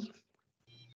funny,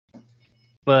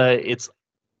 but it's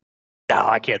no,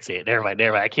 I can't say it. Never mind.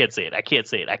 I can't say it. I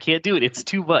can't do it. It's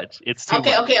too much. It's too much.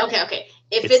 Okay.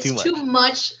 If it's too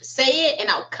much, say it and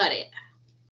I'll cut it.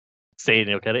 Say it and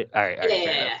you'll cut it? All right.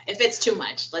 Yeah. If it's too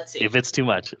much, let's see. If it's too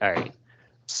much. All right.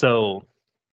 So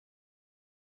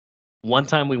one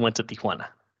time we went to Tijuana,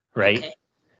 right? Okay.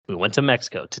 We went to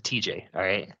Mexico, to TJ, all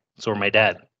right? So where my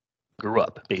dad grew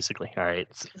up, basically, all right?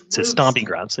 It's his stomping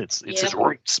grounds. It's his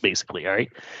roots, basically, all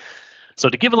right? So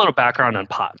to give a little background on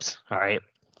Pops, all right?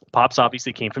 Pops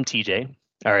obviously came from TJ,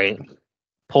 all right?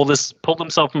 Pulled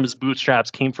himself from his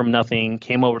bootstraps, came from nothing,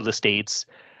 came over to the States,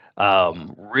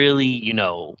 really,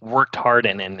 worked hard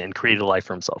and created a life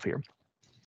for himself here.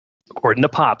 According to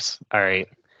Pops, all right,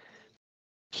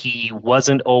 he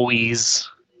wasn't always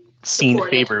seen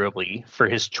favorably for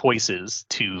his choices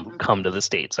to come to the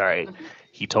States, all right?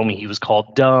 He told me he was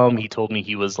called dumb. He told me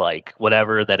he was like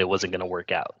whatever, that it wasn't going to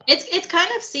work out. It's kind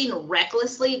of seen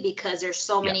recklessly because there's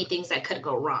so many things that could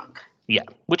go wrong. Yeah,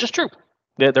 which is true.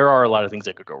 There are a lot of things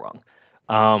that could go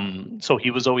wrong. So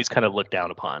he was always kind of looked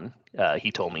down upon, he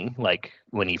told me, like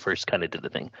when he first kind of did the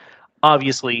thing.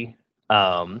 Obviously,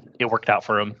 it worked out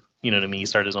for him. You know what I mean? He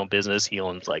started his own business. He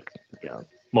owns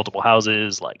multiple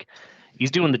houses. Like he's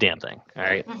doing the damn thing. All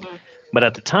right. Mm-hmm. But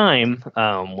at the time,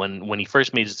 when he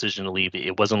first made his decision to leave,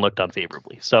 it wasn't looked on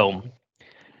favorably. So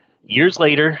years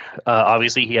later,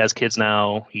 obviously he has kids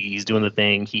now. He's doing the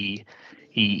thing. He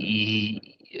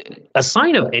a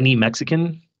sign of any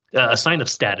Mexican, a sign of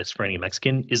status for any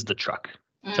Mexican is the truck.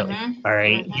 Mm-hmm. So, all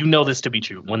right. Mm-hmm. You know this to be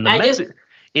true. When the Mexican,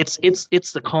 it's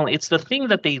the thing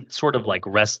that they sort of like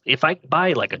rest. If I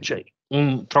buy like un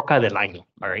troca del año,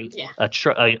 all right,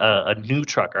 a new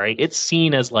truck, all right, it's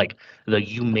seen as like the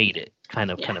you made it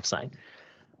kind of sign.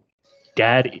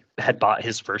 Dad had bought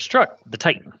his first truck, the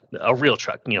Titan, a real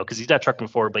truck, because he's had a truck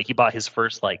before, but he bought his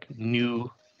first like new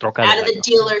troca out of the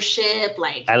dealership,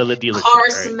 car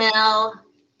smell.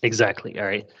 Exactly. All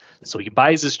right. So he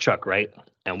buys his truck, right,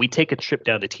 and we take a trip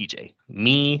down to TJ.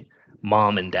 Me,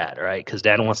 Mom, and Dad, all right, because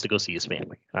Dad wants to go see his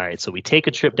family. All right. So we take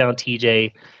a trip down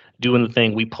TJ, doing the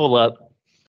thing. We pull up.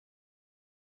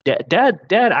 Dad,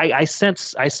 I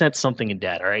sense something in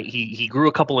Dad. All right, he grew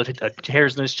a couple of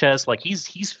hairs in his chest. Like he's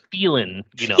feeling,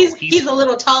 he's a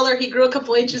little taller. He grew a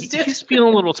couple inches too. He's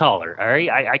feeling a little taller. All right,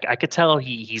 I could tell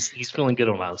he's feeling good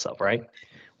about himself. Right,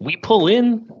 we pull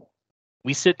in,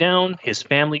 we sit down. His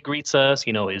family greets us.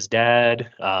 His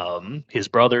dad, his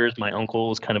brothers, my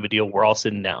uncles, kind of a deal. We're all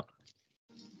sitting down.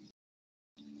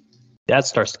 Dad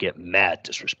starts to get mad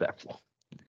disrespectful.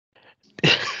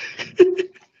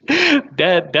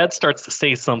 Dad starts to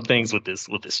say some things with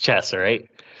his chest, all right?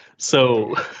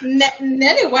 So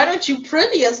Nenny, why don't you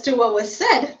privy us to what was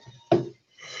said?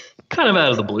 Kind of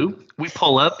out of the blue. We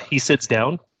pull up, he sits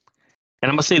down, and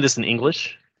I'm gonna say this in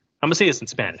English. I'm gonna say this in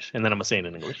Spanish, and then I'm gonna say it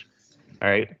in English. All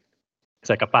right? It's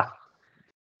like, papá,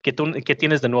 ¿qué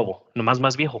tienes de nuevo? Nomás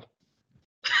más viejo.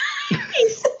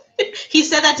 He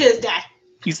said that to his dad.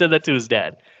 He said that to his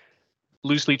dad.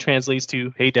 Loosely translates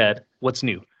to, hey, Dad, what's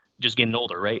new? Just getting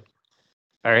older, right?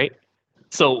 All right.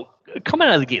 So coming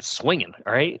out of the gate swinging,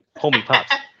 all right? Homie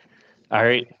Pops. All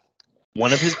right.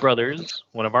 One of his brothers,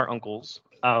 one of our uncles,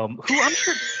 who I'm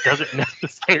sure doesn't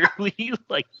necessarily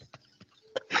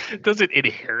doesn't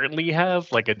inherently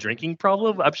have like a drinking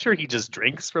problem. I'm sure he just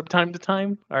drinks from time to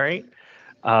time. All right.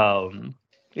 All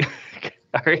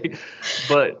right.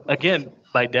 But again,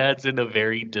 my dad's in a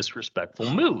very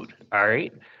disrespectful mood. All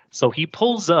right. So he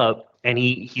pulls up and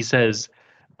he says,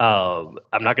 I'm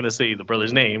not going to say the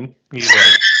brother's name. He's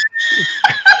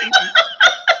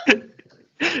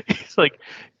like,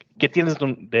 ¿qué tienes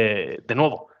de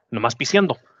nuevo? Nomás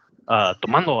piseando.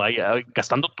 tomando,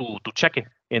 gastando tu cheque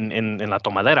en la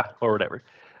tomadera or whatever.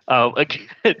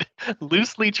 Again,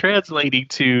 loosely translating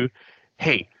to,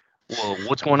 hey, well,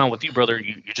 what's going on with you, brother?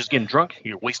 You're just getting drunk.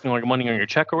 You're wasting all your money on your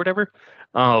check or whatever.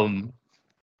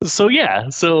 So yeah.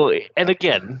 So and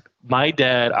again,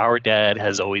 our dad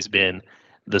has always been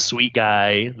the sweet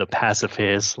guy, the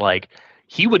pacifist. Like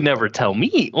he would never tell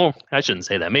me. Well, I shouldn't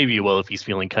say that. Maybe he will if he's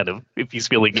feeling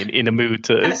in a mood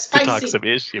Kind of to talk spicy. some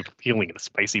ish, if feeling in a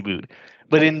spicy mood.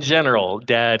 But in general,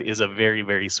 dad is a very,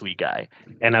 very sweet guy.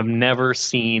 And I've never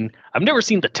seen the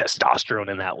testosterone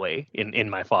in that way in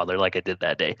my father like I did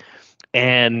that day.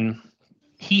 And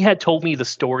he had told me the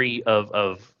story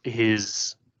of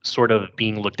his sort of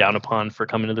being looked down upon for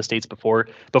coming to the States before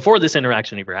this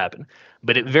interaction ever happened.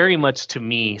 But it very much to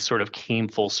me sort of came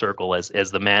full circle as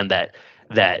the man that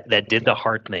did the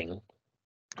hard thing,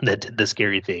 that did the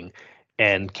scary thing,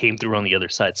 and came through on the other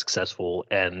side successful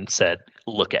and said,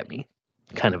 "Look at me,"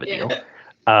 kind of a deal.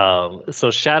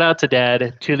 So shout out to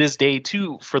dad to this day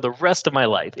too, for the rest of my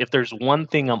life. If there's one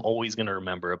thing I'm always going to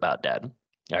remember about dad,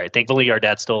 all right, thankfully our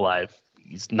dad's still alive.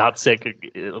 He's not sick,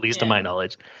 at least to my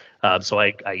knowledge. So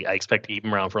I expect to keep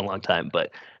him around for a long time.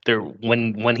 But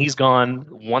when he's gone,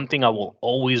 one thing I will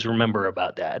always remember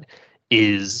about dad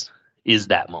is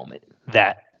that moment,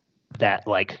 that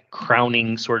like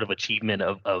crowning sort of achievement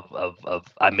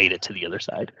of I made it to the other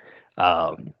side.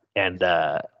 And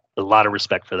a lot of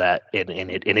respect for that, and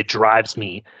it drives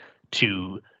me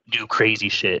to do crazy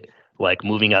shit like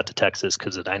moving out to Texas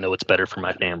because I know it's better for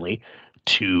my family.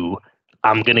 To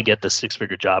I'm gonna get the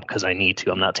 6-figure job because I need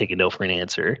to. I'm not taking no for an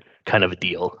answer, kind of a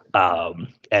deal.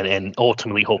 And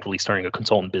ultimately, hopefully, starting a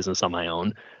consultant business on my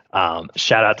own.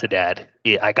 Shout out to dad.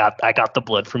 Yeah, I got the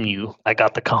blood from you. I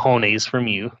got the cojones from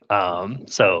you.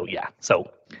 So yeah.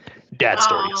 So dad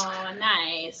stories. Oh,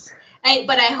 nice.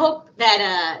 But I hope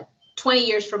that 20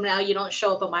 years from now, you don't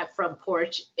show up on my front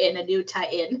porch in a new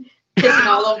tie-in, pissing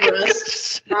all over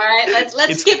us. All right,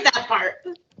 let's skip that part.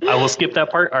 I will skip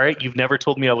that part. All right, you've never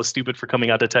told me I was stupid for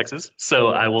coming out to Texas, so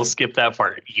I will skip that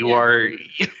part. You are,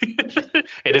 and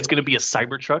it's gonna be a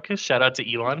Cybertruck. Shout out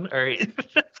to Elon. All right,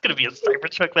 it's gonna be a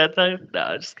Cybertruck that time.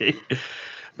 No, just kidding.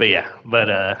 But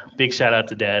yeah, big shout out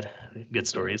to dad. Good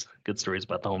stories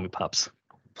about the homie pops.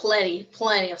 Plenty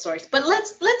of stories. But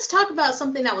let's talk about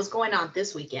something that was going on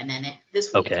this weekend, Nene.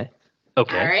 This week. Okay. All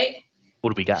right.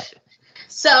 What do we got?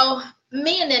 So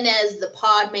me and Nene, the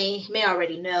pod may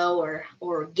already know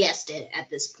or guessed it at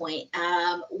this point.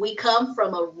 We come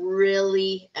from a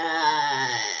really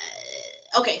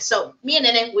okay. So me and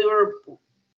Nene, we were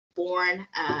born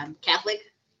Catholic.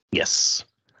 Yes.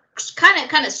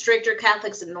 Kind of stricter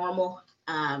Catholics than normal.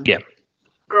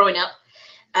 Growing up.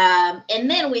 And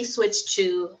then we switched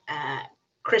to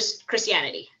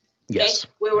Christianity. Okay? Yes.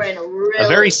 We were in a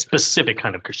very specific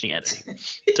kind of Christianity,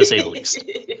 to say the least.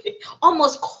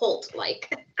 Almost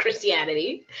cult-like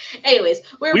Christianity. Anyways,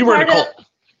 we were in a cult.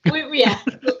 We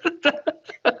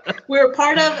were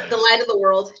part of the Light of the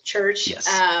World Church. Yes.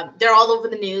 They're all over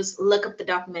the news. Look up the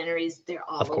documentaries. They're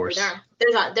all of course. over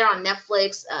there. They're on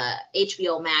Netflix,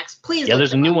 HBO Max. Please. Yeah,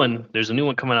 there's a new one. There's a new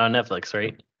one coming out on Netflix,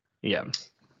 right? Yeah.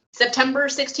 September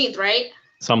 16th, right?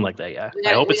 Something like that, yeah.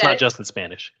 I hope it's not just in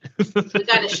Spanish. We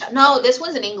got to no, this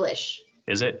one's in English.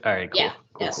 Is it? All right, cool. Yeah,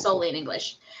 cool, solely in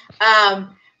English.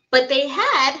 But they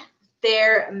had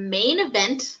their main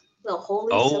event, the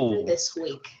Holy Supper, this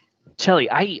week. Chelly,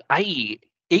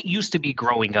 it used to be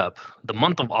growing up, the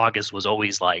month of August was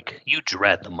always like, you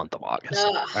dread the month of August.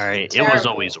 All right, terrible. It was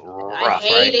always rough. I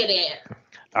hated it.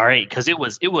 All right, because it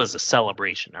was a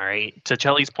celebration. All right, to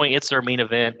Chelly's point, it's their main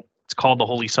event. It's called the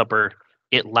Holy Supper.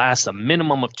 It lasts a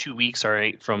minimum of 2 weeks, all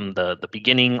right, from the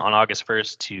beginning on August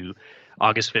 1st to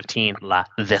August 15th, La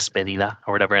Despedida,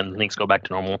 or whatever, and things go back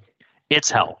to normal. It's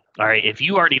hell, all right? If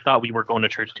you already thought we were going to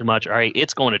church too much, all right,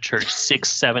 it's going to church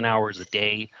 6-7 hours a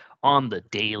day on the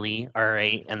daily, all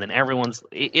right? And then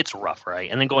it's rough,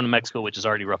 right? And then going to Mexico, which is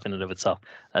already rough in and of itself,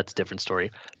 that's a different story.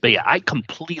 But yeah, I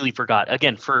completely forgot.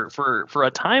 Again, for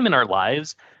a time in our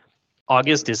lives,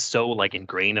 August is so like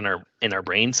ingrained in our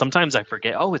brain. Sometimes I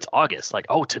forget, oh, it's August. Like,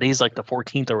 oh, today's like the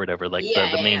 14th or whatever, like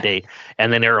the main day.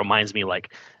 And then it reminds me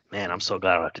like, man, I'm so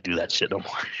glad I don't have to do that shit no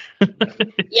more.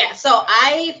 Yeah, so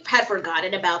I had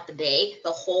forgotten about the day,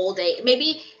 the whole day.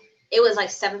 Maybe it was like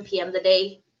 7 p.m. the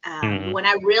day when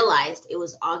I realized it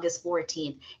was August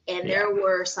 14th. And there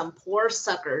were some poor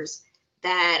suckers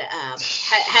that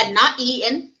had not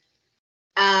eaten.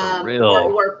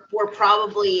 We're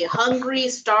probably hungry,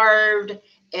 starved,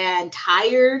 and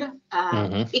tired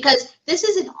because this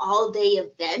is an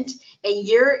all-day event, and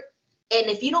you're And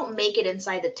if you don't make it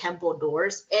inside the temple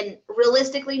doors, and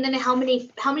realistically, Nene, how many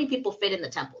people fit in the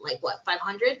temple? Like what,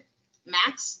 500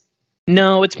 max?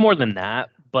 No, it's more than that.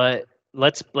 But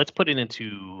let's put it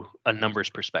into a numbers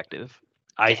perspective.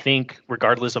 I think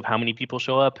regardless of how many people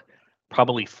show up,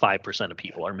 probably 5% of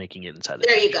people are making it inside the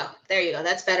There church. you go. There you go.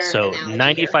 That's better. So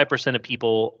analogy here. 95% of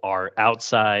people are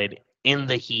outside in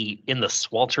the heat, in the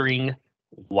sweltering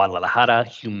Guadalajara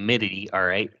humidity. All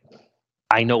right.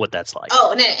 I know what that's like.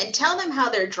 Oh, and tell them how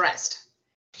they're dressed.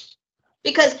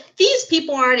 Because these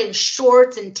people aren't in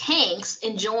shorts and tanks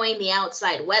enjoying the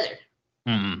outside weather.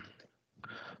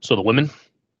 So the women,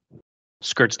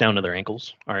 skirts down to their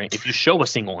ankles. All right. If you show a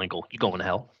single ankle, you go in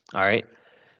hell. All right.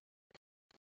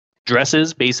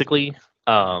 Dresses, basically,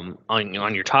 on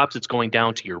your tops, it's going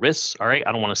down to your wrists. All right.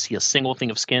 I don't want to see a single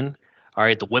thing of skin. All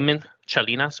right. The women,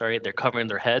 chalinas, all right, they're covering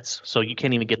their heads, so you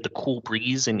can't even get the cool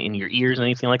breeze in your ears or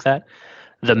anything like that.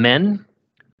 The men,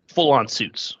 full on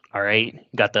suits. All right.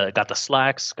 Got the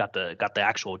slacks, got the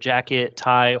actual jacket,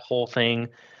 tie, whole thing.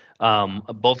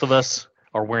 Both of us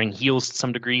are wearing heels to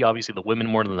some degree. Obviously, the women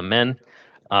more than the men.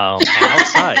 And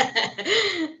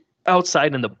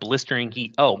outside in the blistering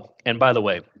heat. Oh, and by the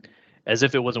way, as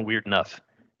if it wasn't weird enough,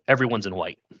 everyone's in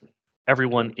white.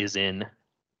 Everyone is in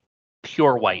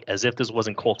pure white, as if this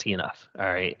wasn't culty enough. All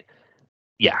right.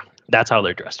 Yeah, that's how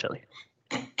they're dressed, Chili.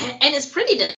 And it's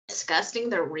pretty disgusting,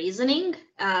 their reasoning.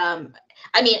 I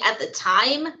mean, at the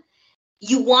time,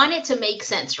 you want it to make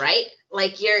sense, right?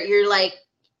 Like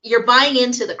you're buying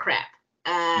into the crap.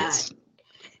 Yes.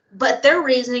 But their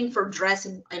reasoning for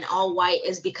dressing in all white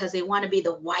is because they want to be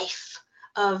the wife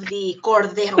of the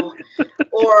Cordero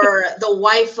or the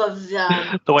wife of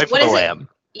the wife of the lamb.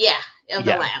 Yeah, of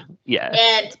the lamb. Yeah.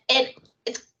 And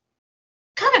it's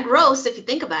kind of gross if you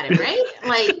think about it, right?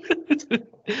 Like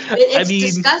it's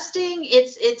disgusting.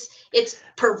 It's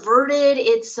perverted.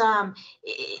 It's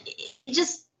it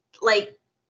just like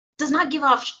does not give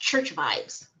off church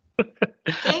vibes.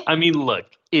 Okay? I mean, look,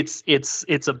 it's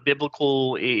a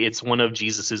biblical. It's one of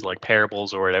Jesus's like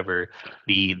parables or whatever.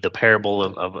 The parable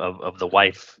of the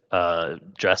wife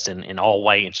dressed in all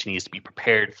white, and she needs to be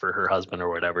prepared for her husband or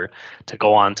whatever to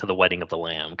go on to the wedding of the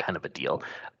lamb, kind of a deal.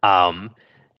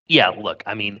 Yeah, look,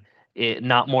 I mean,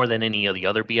 not more than any of the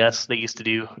other BS they used to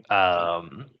do.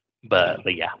 But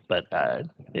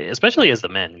especially as the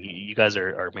men, you guys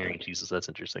are marrying Jesus. That's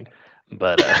interesting.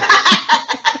 But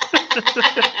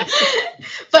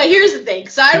but here's the thing.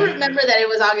 So I remember that it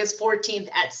was August 14th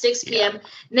at 6 p.m.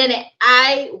 Nene,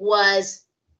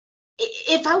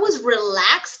 if I was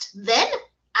relaxed then,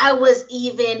 I was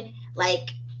even like,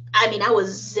 I was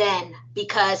zen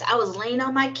because I was laying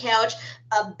on my couch,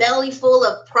 a belly full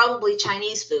of probably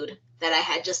Chinese food that I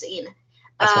had just eaten.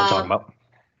 That's what I'm talking about.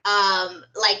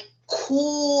 Like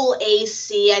cool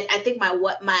AC. I think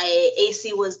my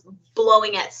AC was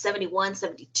blowing at 71,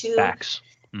 72. Facts.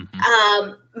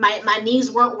 Mm-hmm. My knees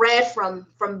weren't red from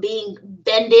being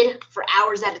bended for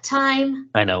hours at a time.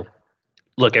 I know.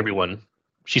 Look, everyone,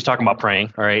 she's talking about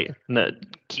praying. All right,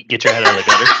 get your head out of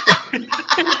the gutter.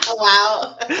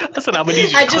 Wow. Listen, I'm gonna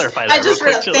need you to clarify that.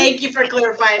 Thank you for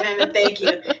clarifying it, and thank you.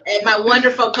 And my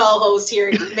wonderful co-host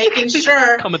here, making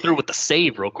sure coming through with the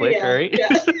save real quick. All right.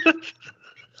 Yeah.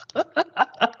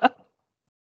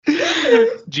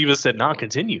 Jiva said, "No,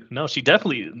 continue." No,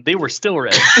 they were still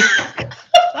red.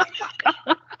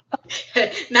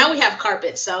 Now we have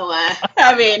carpet, so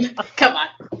come on,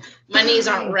 my knees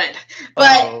aren't red.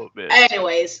 But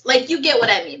anyways, like you get what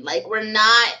I mean. Like we're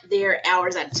not there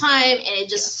hours at a time, and it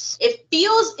just it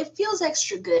feels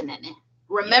extra good in it.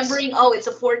 Remembering, it's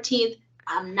the 14th.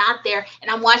 I'm not there, and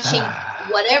I'm watching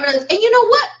whatever. And you know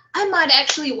what? I might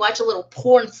actually watch a little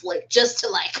porn flick just to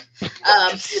like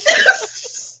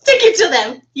stick it to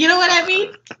them. You know what I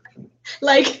mean?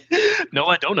 Like, no,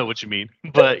 I don't know what you mean,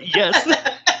 but yes.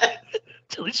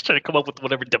 Chili's trying to come up with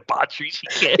whatever debauchery she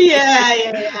can.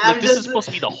 Yeah. Look, this is supposed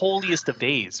to be the holiest of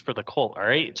days for the cult, all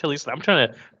right? Chili's, I'm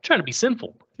trying to be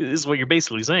sinful. This is what you're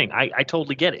basically saying. I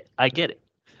totally get it. I get it.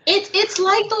 It's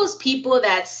like those people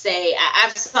that say,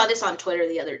 I saw this on Twitter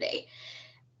the other day.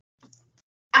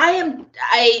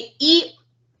 I eat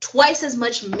twice as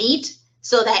much meat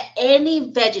so that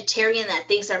any vegetarian that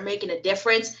thinks they're making a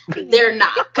difference, they're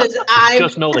not. Because I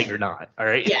just know that you're not. All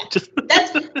right. Yeah.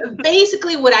 That's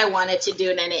basically what I wanted to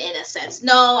do in a sense.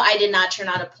 No, I did not turn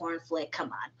on a porn flick.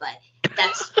 Come on, but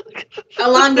that's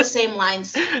along the same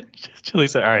lines. Chili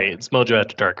said, "All right, it's Mojo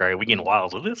After Dark. All right, we getting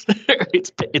wild with this.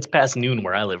 It's past noon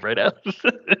where I live right now."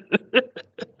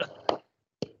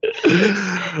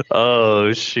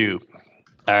 Oh shoot.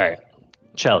 All right,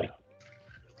 Chelly.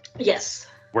 Yes.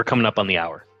 We're coming up on the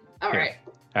hour. All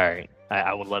right.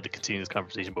 I would love to continue this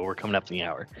conversation, but we're coming up to the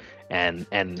hour, and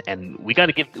we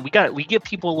give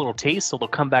people a little taste, so they'll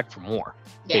come back for more.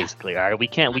 Yeah. Basically, all right. We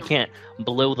can't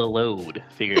blow the load.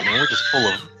 We're just full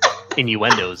of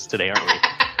innuendos today, aren't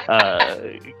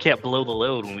we? Can't blow the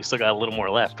load when we still got a little more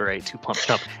left, right? 2 pump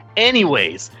chump.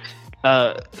 Anyways,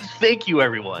 thank you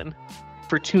everyone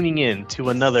for tuning in to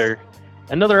another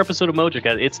episode of Mojo.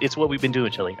 It's what we've been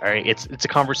doing, Chili. All right, it's a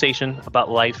conversation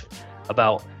about life,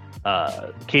 about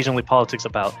occasionally politics,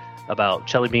 about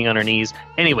Chelly being on her knees.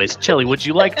 Anyways, Chelly, would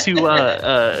you like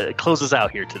to close us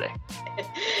out here today?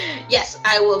 Yes,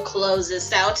 I will close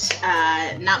this out.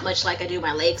 Not much like I do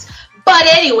my legs, but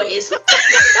anyways.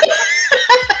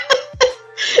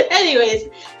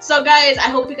 So guys, I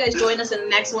hope you guys join us in the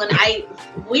next one.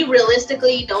 We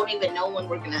realistically don't even know when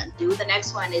we're gonna do the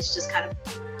next one. It's just kind of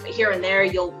here and there.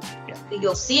 You'll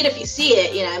see it if you see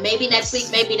it. You know, maybe next week,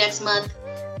 maybe next month.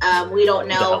 We don't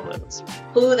know.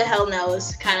 Who the hell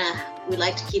knows? We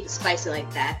like to keep it spicy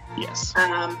like that. Yes.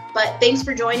 But thanks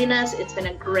for joining us. It's been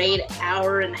a great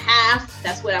hour and a half.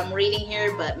 That's what I'm reading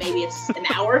here, but maybe it's an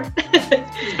hour.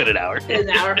 It's been an hour. It's an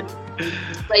hour.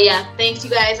 But yeah, thanks you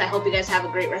guys. I hope you guys have a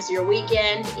great rest of your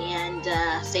weekend,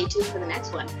 and stay tuned for the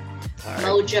next one. All right.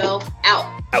 Mojo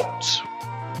out. Out.